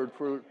Stanford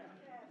for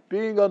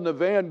being on the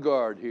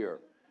vanguard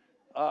here.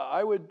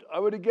 I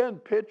would again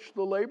pitch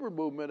the labor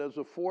movement as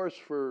a force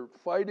for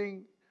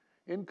fighting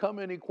income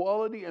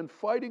inequality and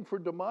fighting for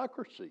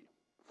democracy.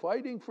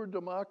 Fighting for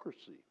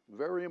democracy.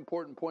 Very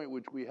important point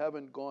which we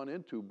haven't gone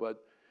into,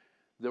 but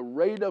the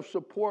rate of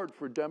support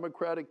for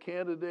Democratic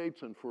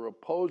candidates and for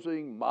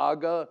opposing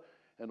MAGA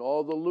and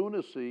all the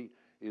lunacy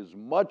is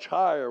much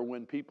higher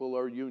when people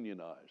are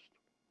unionized.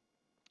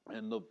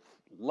 And the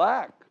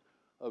lack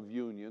of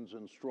unions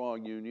and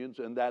strong unions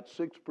and that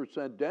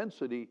 6%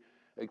 density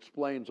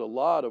explains a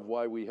lot of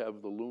why we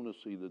have the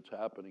lunacy that's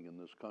happening in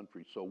this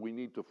country. So we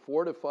need to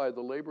fortify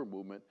the labor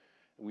movement.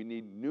 We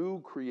need new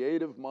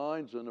creative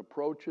minds and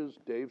approaches.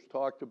 Dave's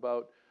talked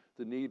about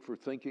the need for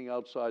thinking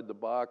outside the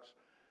box.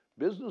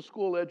 Business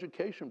school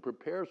education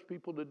prepares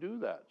people to do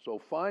that. So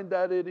find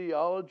that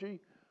ideology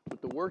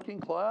with the working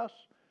class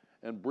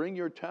and bring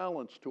your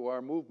talents to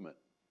our movement.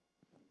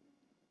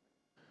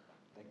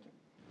 Thank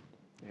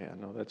you. Yeah,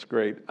 no, that's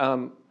great.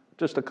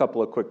 Just a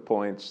couple of quick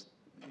points.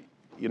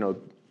 You know,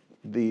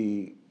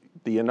 the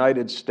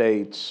United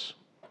States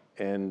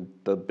and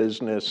the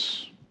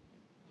business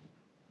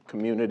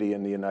community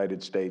in the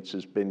United States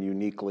has been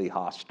uniquely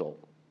hostile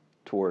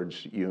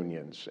towards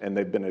unions, and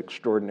they've been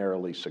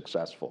extraordinarily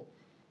successful.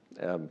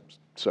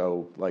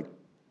 So, like,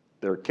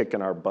 they're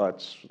kicking our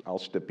butts, I'll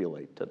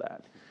stipulate to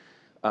that.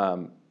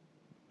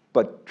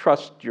 But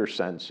trust your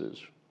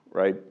senses,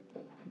 right?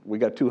 We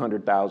got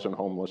 200,000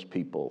 homeless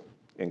people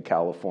in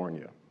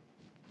California.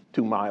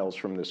 2 miles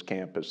from this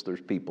campus,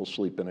 there's people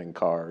sleeping in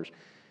cars.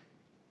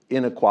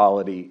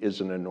 Inequality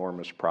is an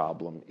enormous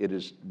problem. It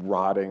is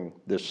rotting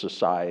this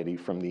society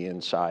from the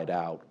inside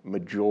out.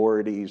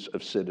 Majorities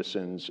of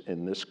citizens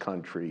in this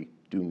country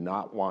do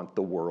not want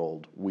the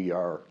world we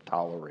are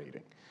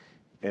tolerating.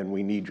 And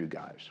we need you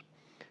guys.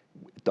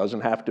 It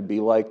doesn't have to be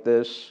like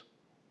this.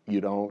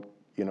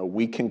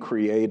 We can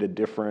create a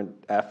different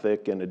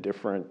ethic and a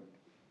different,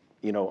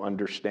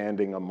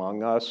 understanding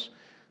among us.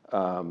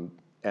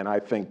 And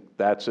I think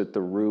that's at the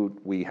root.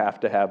 We have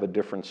to have a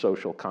different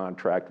social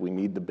contract. We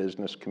need the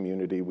business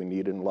community. We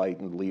need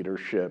enlightened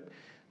leadership.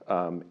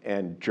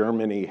 And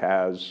Germany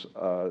has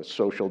a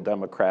social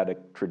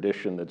democratic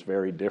tradition that's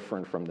very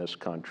different from this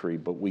country,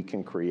 but we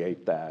can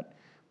create that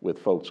with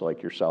folks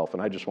like yourself.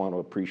 And I just want to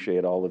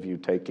appreciate all of you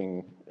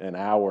taking an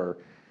hour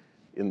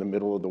in the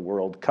middle of the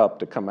World Cup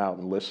to come out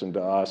and listen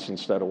to us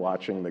instead of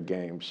watching the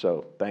game.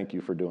 So thank you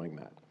for doing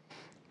that.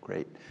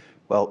 Great.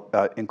 Well,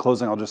 in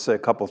closing, I'll just say a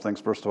couple of things.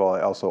 First of all,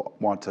 I also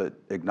want to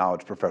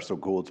acknowledge Professor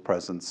Gould's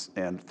presence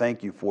and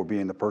thank you for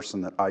being the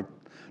person that I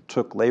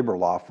took labor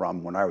law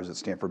from when I was at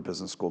Stanford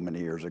Business School many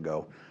years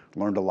ago.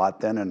 Learned a lot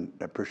then, and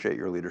appreciate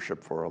your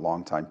leadership for a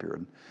long time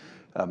period.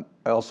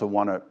 I also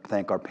want to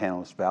thank our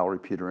panelists, Valerie,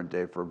 Peter, and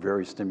Dave, for a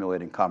very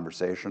stimulating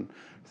conversation.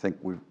 I think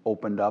we've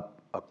opened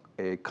up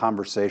a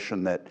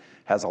conversation that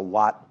has a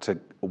lot of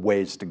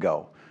ways to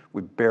go.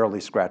 We barely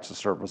scratched the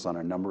surface on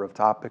a number of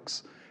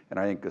topics, and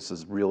I think this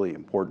is really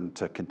important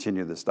to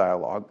continue this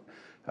dialogue.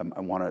 I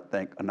want to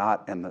thank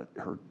Anat and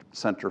her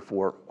center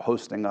for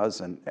hosting us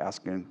and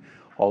asking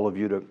all of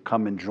you to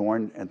come and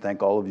join, and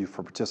thank all of you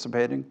for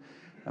participating.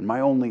 And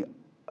my only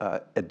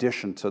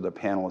addition to the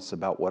panelists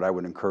about what I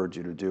would encourage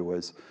you to do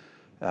is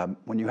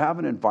when you have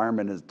an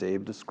environment, as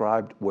Dave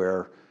described,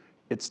 where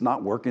it's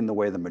not working the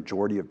way the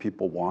majority of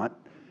people want,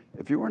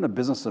 if you were in a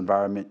business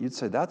environment, you'd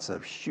say that's a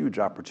huge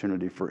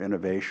opportunity for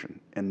innovation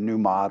and new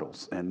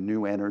models and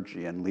new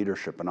energy and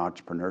leadership and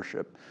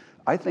entrepreneurship.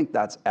 I think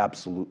that's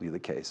absolutely the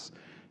case.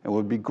 It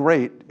would be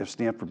great if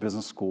Stanford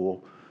Business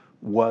School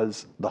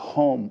was the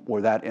home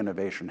where that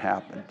innovation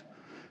happened.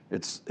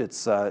 It's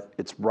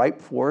ripe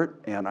for it,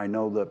 and I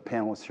know the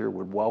panelists here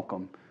would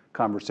welcome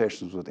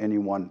conversations with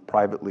anyone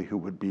privately who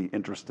would be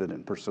interested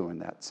in pursuing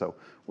that. So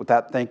with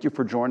that, thank you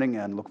for joining,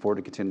 and look forward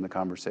to continuing the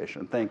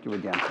conversation. Thank you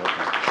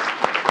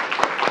again.